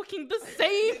Blackpink were booking the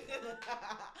same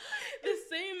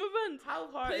event. How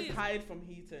far is Hyde from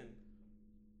Heaton?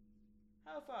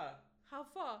 How far?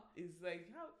 It's like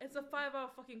It's a 5-hour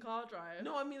fucking car drive.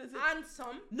 No, I mean and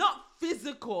some. Not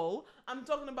physical. I'm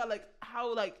talking about like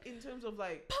how like in terms of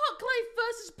like Park Life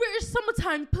versus British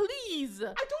Summertime, please. I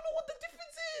don't know what the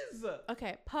difference is.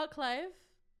 Okay, Park Life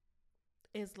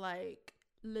is like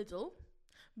Lidl.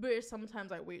 British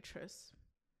Summertime's like Waitress.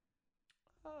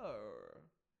 Oh.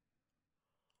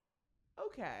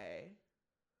 Okay.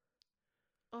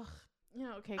 Ugh.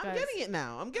 Yeah, okay, guys. I'm getting it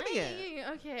now.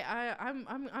 Okay,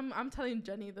 I'm telling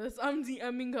Jenny this. I'm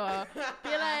DMing her.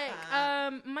 Be like,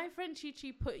 my friend Chi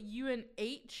put you and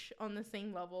H on the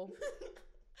same level.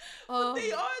 But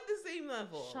they are at the same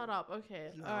level. Shut up.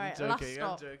 Okay. No, all right. I'm Last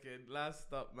stop. joking. Last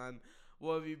stop, man.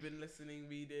 What have you been listening,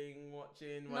 reading,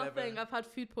 watching, whatever? Nothing. I've had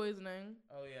food poisoning.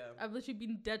 Oh yeah. I've literally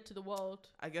been dead to the world.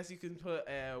 I guess you can put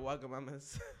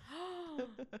Wagamamas.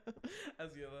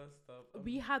 As your last stop.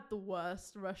 We had the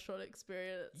worst restaurant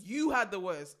experience. You had the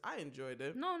worst. I enjoyed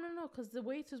it. No, because the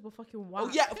waiters were fucking wild.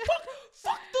 Oh yeah,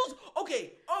 fuck those.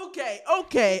 Okay. I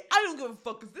don't give a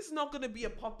fuck because this is not gonna be a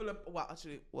popular.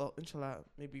 Well, inshallah,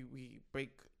 maybe we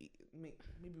break.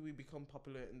 Maybe we become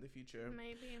popular in the future.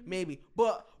 Maybe.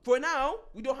 But for now,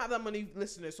 we don't have that many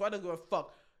listeners, so I don't give a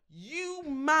fuck. You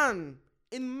man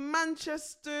in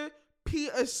Manchester,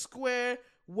 Peter Square,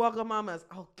 Wagamamas,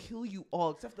 I'll kill you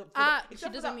all. She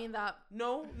doesn't mean that.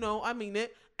 No, I mean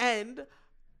it. And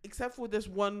except for there's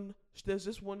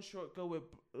this one short girl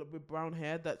with brown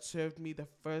hair that served me the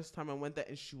first time I went there,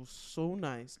 and she was so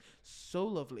nice, so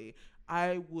lovely.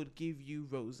 I would give you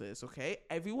roses, okay?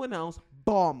 Everyone else,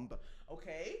 bomb,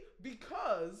 okay?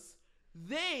 Because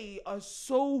they are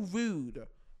so rude.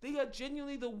 They are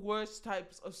genuinely the worst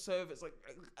types of service. Like,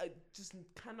 I just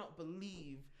cannot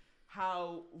believe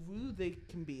how rude they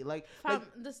can be. Like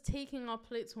just taking our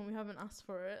plates when we haven't asked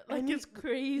for it. Like, it's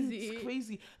crazy. It's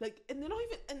crazy. Like, and they're not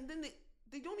even, and then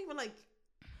they don't even like,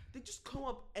 they just come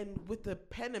up and with a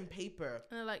pen and paper.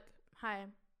 And they're like, hi,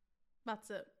 that's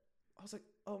it. I was like,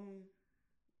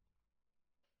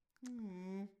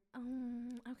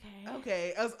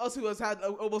 okay. As us who has had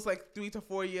almost like 3 to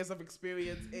 4 years of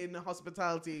experience in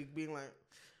hospitality, being like,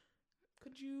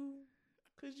 could you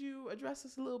address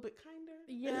us a little bit kinder?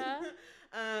 Yeah.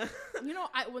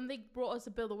 When they brought us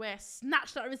a bill away, I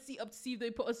snatched that receipt up to see if they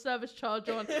put a service charge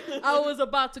on. I was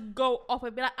about to go off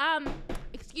and be like,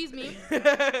 excuse me,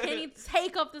 can you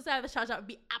take off the service charge? That would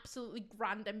be absolutely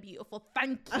grand and beautiful.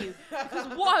 Thank you. Because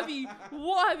what have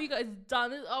you guys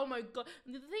done? Oh my god.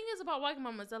 The thing is about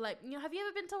Wagamamas, they're like, have you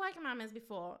ever been to Wagamamas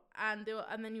before? And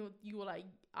then you were like,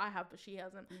 I have, but she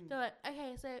hasn't. They're like,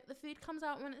 okay, so the food comes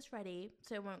out when it's ready,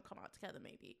 so it won't come out together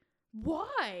maybe.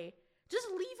 Why? Just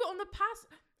leave it on the pass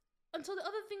until the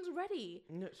other thing's ready.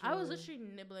 I was literally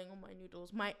nibbling on my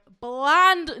noodles, my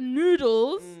bland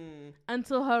noodles,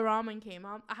 until her ramen came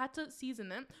out. I had to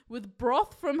season it with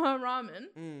broth from her ramen,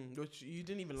 which you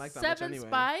didn't even like that much anyway. 7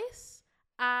 spice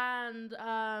and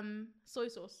soy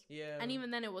sauce. Yeah, and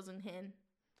even then it wasn't hitting.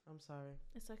 I'm sorry.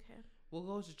 It's okay. We'll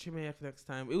go to Chimayak next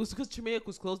time. It was because Chimayak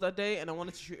was closed that day, and I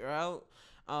wanted to shoot her out.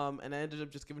 And I ended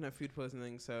up just giving her food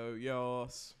poisoning. So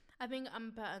yes. I think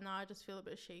I'm better now. I just feel a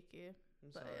bit shaky.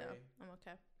 I'm sorry. Yeah, I'm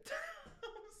okay.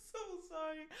 I'm so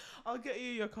sorry. I'll get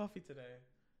you your coffee today.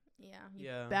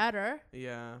 Yeah. Better.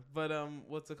 Yeah. But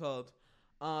what's it called?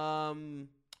 For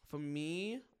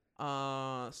me,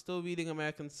 still reading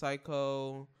American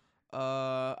Psycho.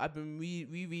 I've been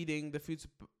rereading the Fruits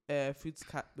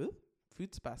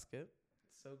Basket.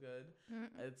 It's so good.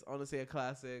 It's honestly a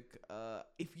classic.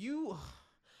 If you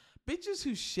bitches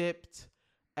who shipped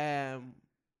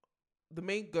the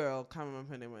main girl, can't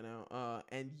remember her name right now,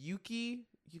 and Yuki,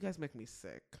 you guys make me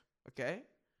sick. Okay?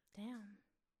 Damn.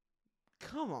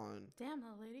 Come on. Damn,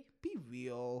 that lady. Be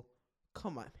real.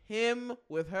 Come on. Him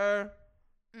with her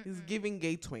is giving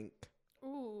gay twink.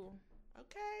 Ooh.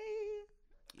 Okay.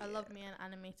 Yeah. I love me an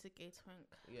animated gay twink.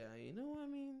 Yeah, you know what I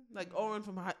mean? Like Oren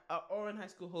from Oren High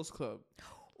School Host Club.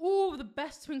 Ooh, the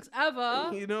best twinks ever.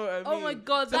 You know what I mean? Oh my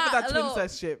god, except that twin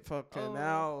size shit. Fucking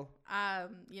now.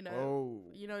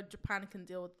 Japan can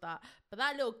deal with that. But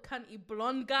that little cunty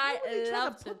blonde guy, I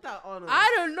loved to put it. that on.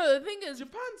 I don't know. The thing is,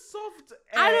 Japan's soft.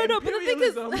 I don't know, but the thing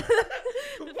is,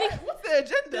 what's their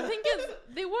agenda? The thing is,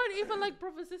 they weren't even like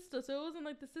brother sister, so it wasn't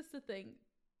like the sister thing.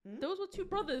 Those were two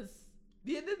brothers.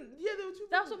 Yeah, they were two.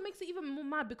 That's what makes it even more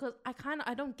mad, because I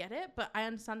don't get it, but I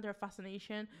understand their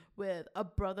fascination with a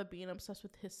brother being obsessed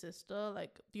with his sister.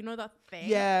 Like, do you know that thing?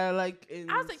 Yeah, like in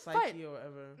I was like, Psyche fine. or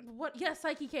whatever. What? Yeah,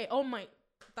 Psyche K. Oh my,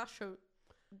 that show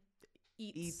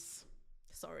eats.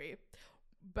 Sorry,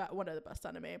 but one of the best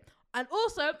anime. And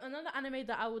also another anime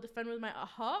that I will defend with my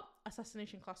heart: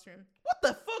 Assassination Classroom. What the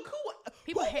fuck?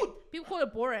 People call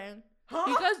it boring. Huh?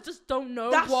 You guys just don't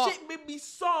know that what. shit made me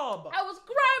sob. I was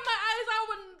crying my eyes out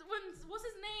when what's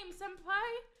his name,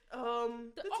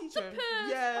 senpai? The octopus. teacher.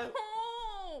 Yeah.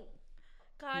 Oh.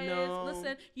 Guys,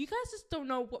 listen. You guys just don't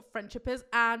know what friendship is,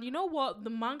 and you know what? The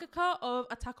mangaka of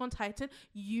Attack on Titan,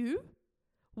 you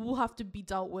will have to be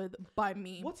dealt with by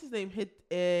me. What's his name? What's his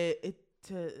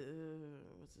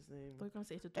name? What are you gonna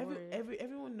say to Dory?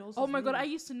 Everyone knows. Oh his my name. god, I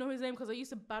used to know his name because I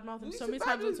used to badmouth him so many bad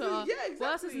times on his Twitter. name. Yeah, exactly.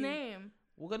 What's his name?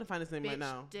 We're gonna find his name right Bitch,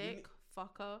 now. dick,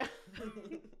 fucker.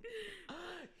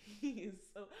 He is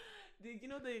so. You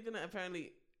know they're gonna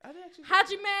apparently. Are they actually?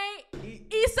 Hajime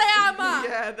Isayama.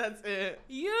 Yeah, that's it.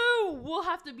 You will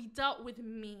have to be dealt with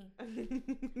me.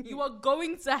 You are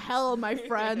going to hell, my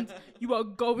friend. You are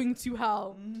going to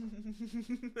hell.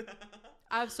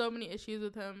 I have so many issues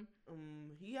with him.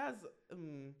 He has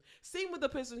same with the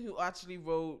person who actually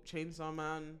wrote Chainsaw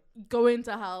Man. Going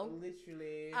to hell.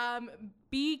 Literally.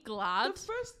 Be glad. The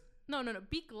first. No.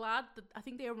 Be glad that I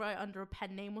think they write under a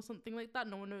pen name or something like that.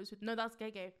 No one knows. No, that's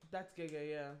Gege. That's Gege.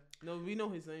 Yeah. No, we know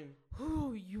his name.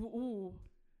 Ooh.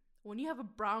 When you have a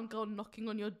brown girl knocking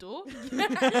on your door,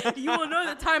 you will know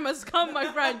the time has come,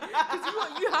 my friend.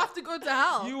 Because you have to go to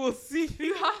hell. You will see.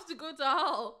 You have to go to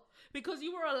hell. Because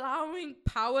you were allowing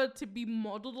power to be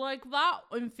modeled like that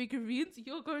on figurines.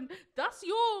 You're going, that's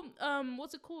your,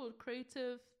 what's it called?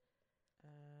 Creative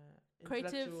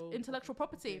intellectual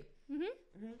property.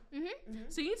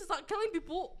 So you need to start killing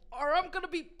people or I'm going to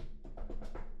be...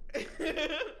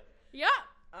 Yeah.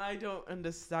 I don't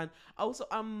understand. Also,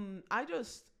 I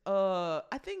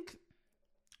think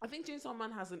Chainsaw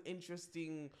Man has an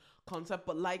interesting concept,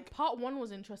 but like part 1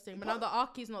 was interesting, but now the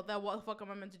Arky's not there. What the fuck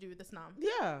am I meant to do with this now?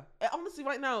 Yeah, honestly,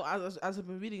 right now, as I've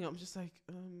been reading it, I'm just like,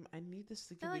 I need this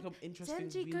to become interesting.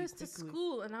 Denji really goes quickly. to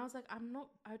school, and I was like, I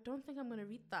don't think I'm gonna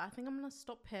read that. I think I'm gonna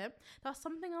stop here. That's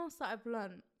something else that I've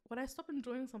learned. When I stop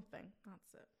enjoying something,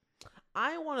 that's it.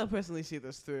 I want to personally see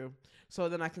this through, so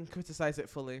then I can criticize it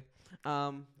fully.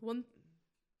 One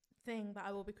thing that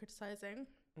I will be criticizing.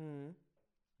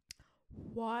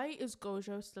 Why is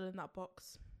Gojo still in that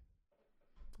box?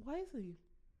 Why is he?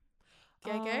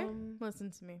 Gege,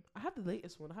 listen to me. I have the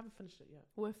latest one. I haven't finished it yet.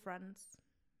 We're friends.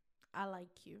 I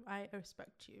like you. I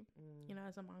respect you. You know,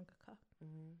 as a mangaka.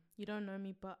 You don't know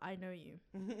me, but I know you.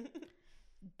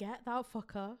 Get that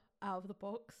fucker out of the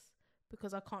box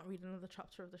because I can't read another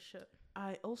chapter of the shit.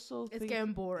 I also it's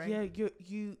getting boring. Yeah,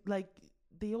 you like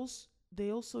they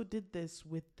also did this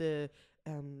with the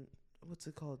what's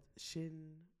it called?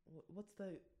 What's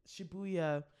the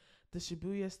Shibuya? The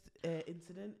Shibuya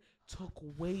incident took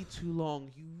way too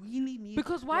long. You really need...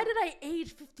 Because why did I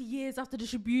age 50 years after the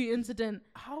Shibuya incident?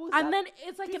 How is and then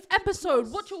it's like an episode.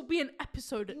 What will be an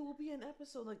episode? It will be an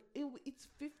episode. Like, it's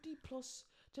 50 plus...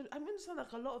 I understand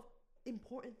like a lot of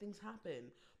important things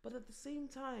happen. But at the same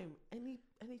time, any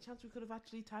chance we could have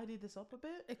actually tidied this up a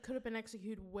bit? It could have been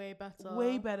executed way better.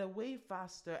 Way better, way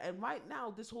faster. And right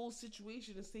now, this whole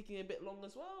situation is taking a bit long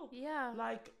as well. Yeah.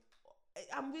 Like...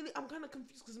 I'm kind of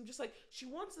confused because I'm just like, she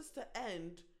wants this to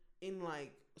end in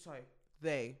like,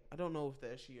 I don't know if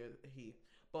they're she or he,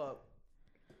 but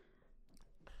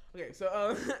okay,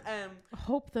 so I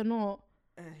hope they're not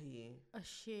he. A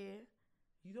she.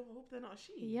 You don't hope they're not a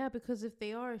she? Yeah, because if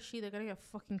they are a she, they're gonna get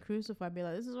fucking crucified. Be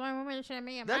like, this is why women shouldn't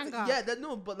be a manga.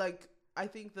 No, but like, I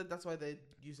think that's why they're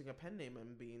using a pen name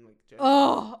and being like.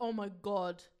 Oh my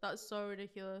god, that's so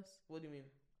ridiculous. What do you mean?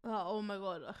 Oh my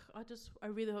god, I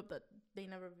really hope that they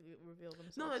never reveal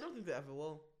themselves. No, I don't think they ever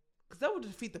will. Because that would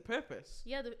defeat the purpose.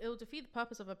 Yeah, it will defeat the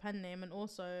purpose of a pen name. And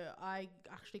also, I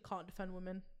actually can't defend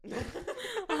women.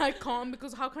 I can't,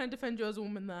 because how can I defend you as a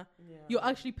woman there? Yeah. You're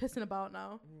actually pissing about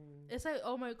now. It's like,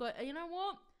 oh my god. You know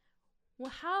what?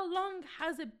 Well, how long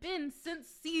has it been since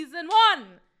season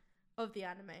 1 of the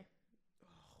anime?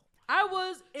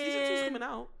 Season 2's coming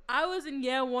out. I was in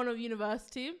year 1 of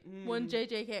university when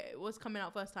JJK was coming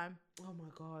out first time. Oh my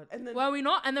god. And then were we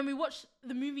not? And then we watched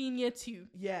the movie in year 2.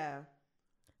 Yeah.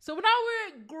 So now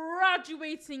we're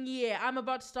graduating year. I'm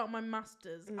about to start my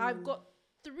masters. I've got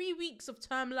 3 weeks of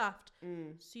term left.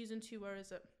 Season 2, where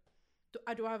is it?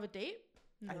 Do I have a date?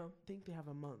 No. I think they have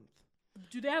a month.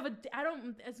 Do they have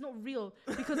it's not real.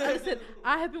 Because I said,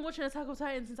 I have been watching Attack on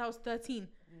Titan since I was 13.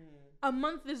 A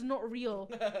month is not real.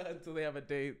 Until they have a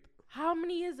date. How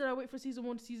many years did I wait for season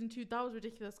 1 to season 2? That was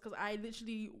ridiculous because I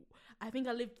think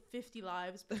I lived 50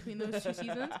 lives between those 2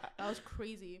 seasons. That was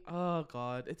crazy. Oh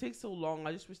god, it takes so long.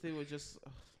 I just wish they would just.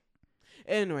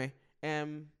 Anyway,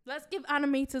 let's give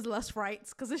animators less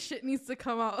rights because this shit needs to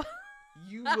come out.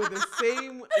 You were the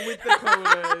same with the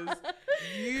coders.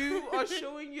 You are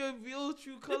showing your real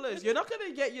true colors. You're not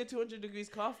gonna get your 200 degrees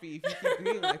coffee if you keep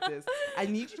being like this. I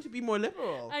need you to be more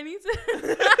liberal. I need to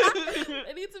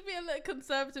be a little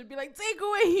conservative. Be like, take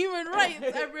away human rights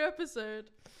every episode.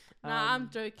 Nah, I'm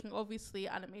joking. Obviously,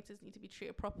 animators need to be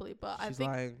treated properly, but I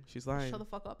think she's lying. Shut the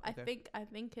fuck up. Okay. I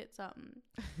think it's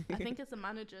the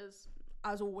managers,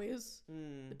 as always,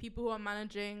 the people who are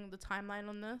managing the timeline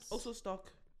on this. Also,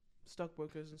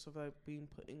 stockbrokers and stuff like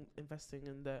investing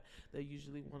in that, they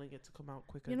usually want to get to come out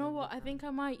quicker. You know what? I think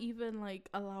I might even like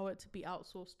allow it to be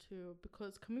outsourced too.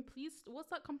 Because can we please? What's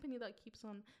that company that keeps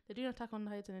on? They're doing Attack on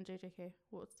Titan and JJK.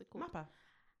 What's it called? Mappa.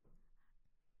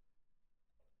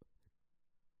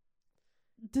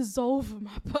 Dissolve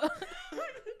Mappa.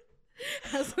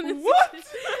 as an What?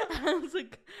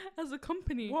 as a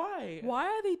company. Why? Why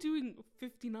are they doing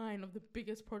 59 of the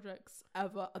biggest projects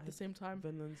ever at the same time?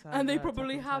 Vinland And they Saga,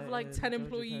 probably Attack on have like 10 Titan, Jujutsu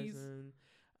employees. Kaisen,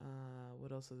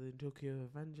 what else are they? Tokyo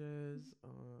Avengers. Are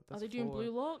That's they doing 4.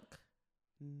 Blue Lock?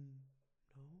 No.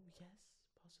 Yes.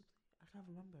 Possibly. I can't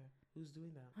remember who's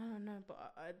doing that. I don't know,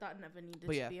 but that never needed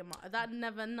But to yeah. be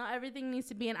not everything needs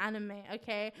to be an anime,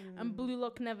 okay? And Blue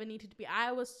Lock never needed to be.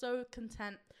 I was so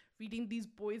content reading these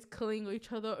boys killing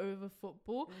each other over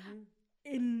football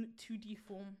in 2D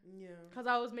form. Yeah. Because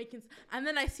I was making... And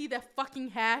then I see their fucking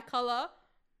hair color.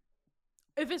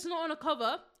 If it's not on a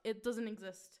cover, it doesn't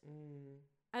exist.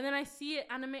 And then I see it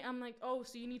animate. I'm like, oh,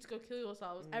 so you need to go kill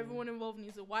yourselves. Everyone involved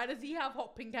needs to... Why does he have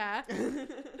hot pink hair?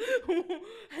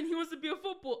 And he wants to be a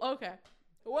football. Okay.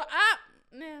 What?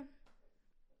 Yeah.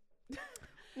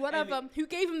 Whatever. Who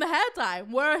gave him the hair dye?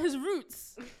 Where are his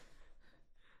roots?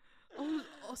 Oh,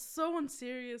 so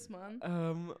unserious, man.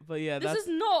 But yeah, This is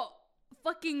not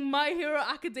fucking My Hero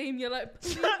Academia. Like,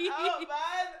 please. Oh,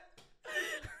 man.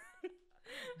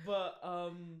 But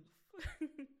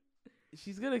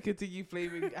she's gonna continue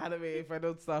flaming anime if I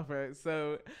don't stop her.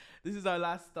 So this is our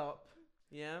last stop.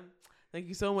 Yeah. Thank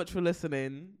you so much for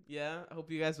listening. Yeah. I hope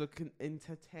you guys were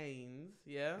entertained.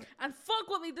 Yeah. And fuck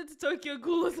what they did to Tokyo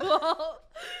Ghoul as well.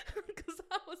 Because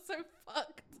I was so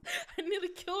fucked. I nearly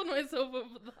killed myself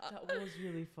over that. That was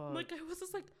really fun. Like, I was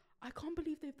just like, I can't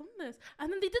believe they've done this.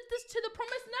 And then they did this to the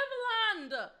Promised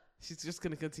Neverland. She's just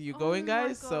gonna continue going,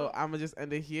 guys. So I'm gonna just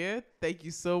end it here. Thank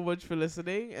you so much for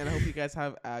listening, and I hope you guys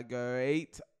have a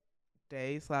great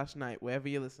day/night wherever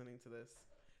you're listening to this.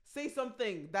 Say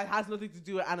something that has nothing to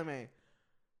do with anime.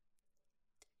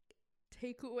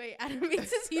 Take away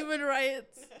animators' human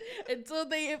rights. Until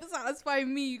they satisfy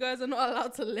me, you guys are not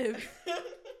allowed to live.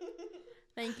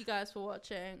 Thank you guys for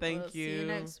watching. Thank we'll you. See you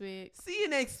next week. See you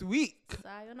next week.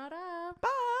 Sayonara.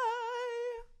 Bye.